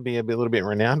starting to be a little bit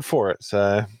renowned for it.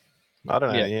 So I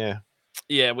don't know.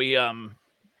 Yeah,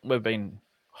 we've been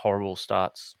horrible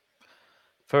starts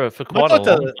for quite a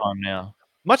long time now.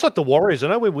 Much like the Warriors, I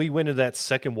know when we went into that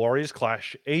second Warriors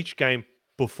clash, each game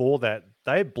before that,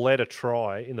 they bled a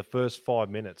try in the first 5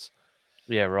 minutes.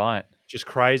 Yeah, right. Just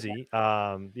crazy.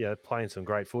 Playing some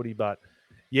great footy, but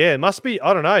it must be,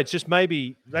 I don't know, it's just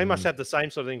maybe they must have the same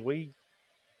sort of thing. We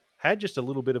had just a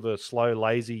little bit of a slow,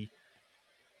 lazy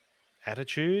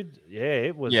attitude. Yeah,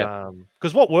 it was,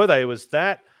 because what were they? It was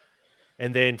that,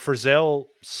 and then Frizzell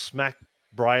smacked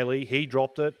Brayley. He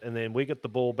dropped it, and then we got the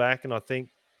ball back, and I think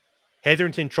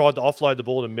Hetherington tried to offload the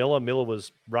ball to Miller. Miller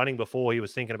was running before he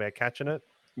was thinking about catching it.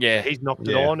 Yeah. He's knocked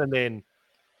it on, and then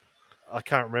I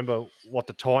can't remember what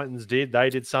the Titans did. They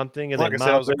did something. And like then I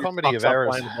said, it was a comedy of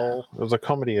errors. It was a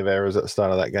comedy of errors at the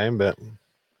start of that game, but...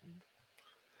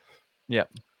 Yeah.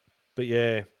 But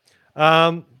yeah.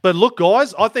 But look,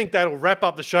 guys, I think that'll wrap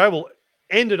up the show. We'll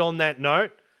end it on that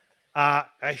note. A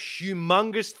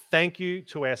humongous thank you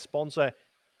to our sponsor,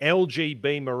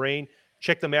 LGB Marine.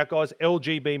 Check them out, guys.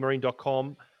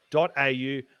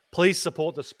 lgbmarine.com.au. Please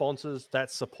support the sponsors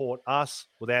that support us.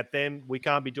 Without them, we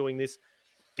can't be doing this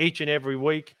each and every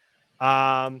week.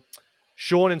 Sean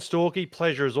and Storky,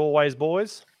 pleasure as always,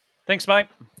 boys. Thanks, mate.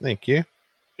 Thank you.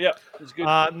 Yeah, it's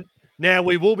good. Now,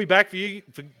 we will be back for you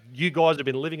guys who have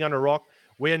been living under a rock.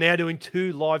 We are now doing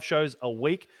 2 live shows a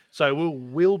week. So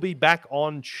we'll be back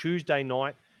on Tuesday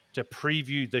night to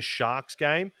preview the Sharks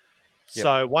game. Yep.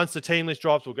 So once the team list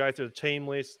drops, we'll go through the team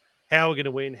list, how we're going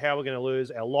to win, how we're going to lose,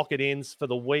 our lock-it-ins for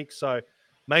the week. So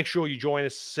make sure you join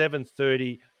us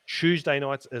 7:30 Tuesday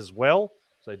nights as well.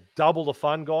 So double the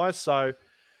fun, guys. So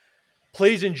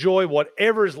please enjoy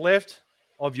whatever is left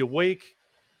of your week.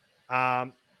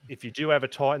 If you do have a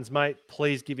Titans mate,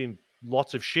 please give him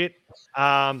lots of shit.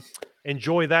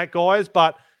 Enjoy that, guys.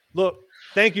 But look,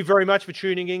 thank you very much for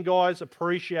tuning in, guys.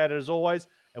 Appreciate it as always.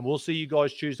 And we'll see you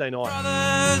guys Tuesday night.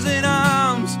 Brothers in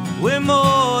arms, we're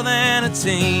more than a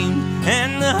team.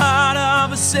 And the heart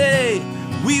of a say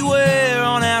we wear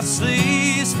on our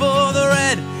sleeves. For the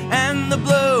red and the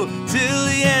blue, till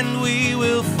the end we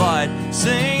will fight.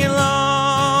 Singing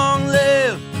long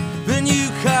live the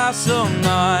Newcastle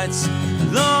Knights.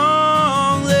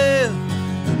 Long live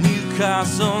the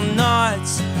Newcastle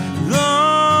Knights.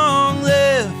 Long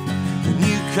live the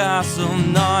Newcastle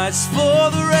Knights.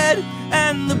 For the red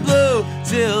and the blue,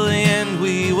 till the end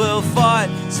we will fight.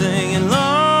 Singing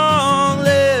long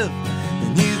live the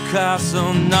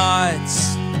Newcastle Knights.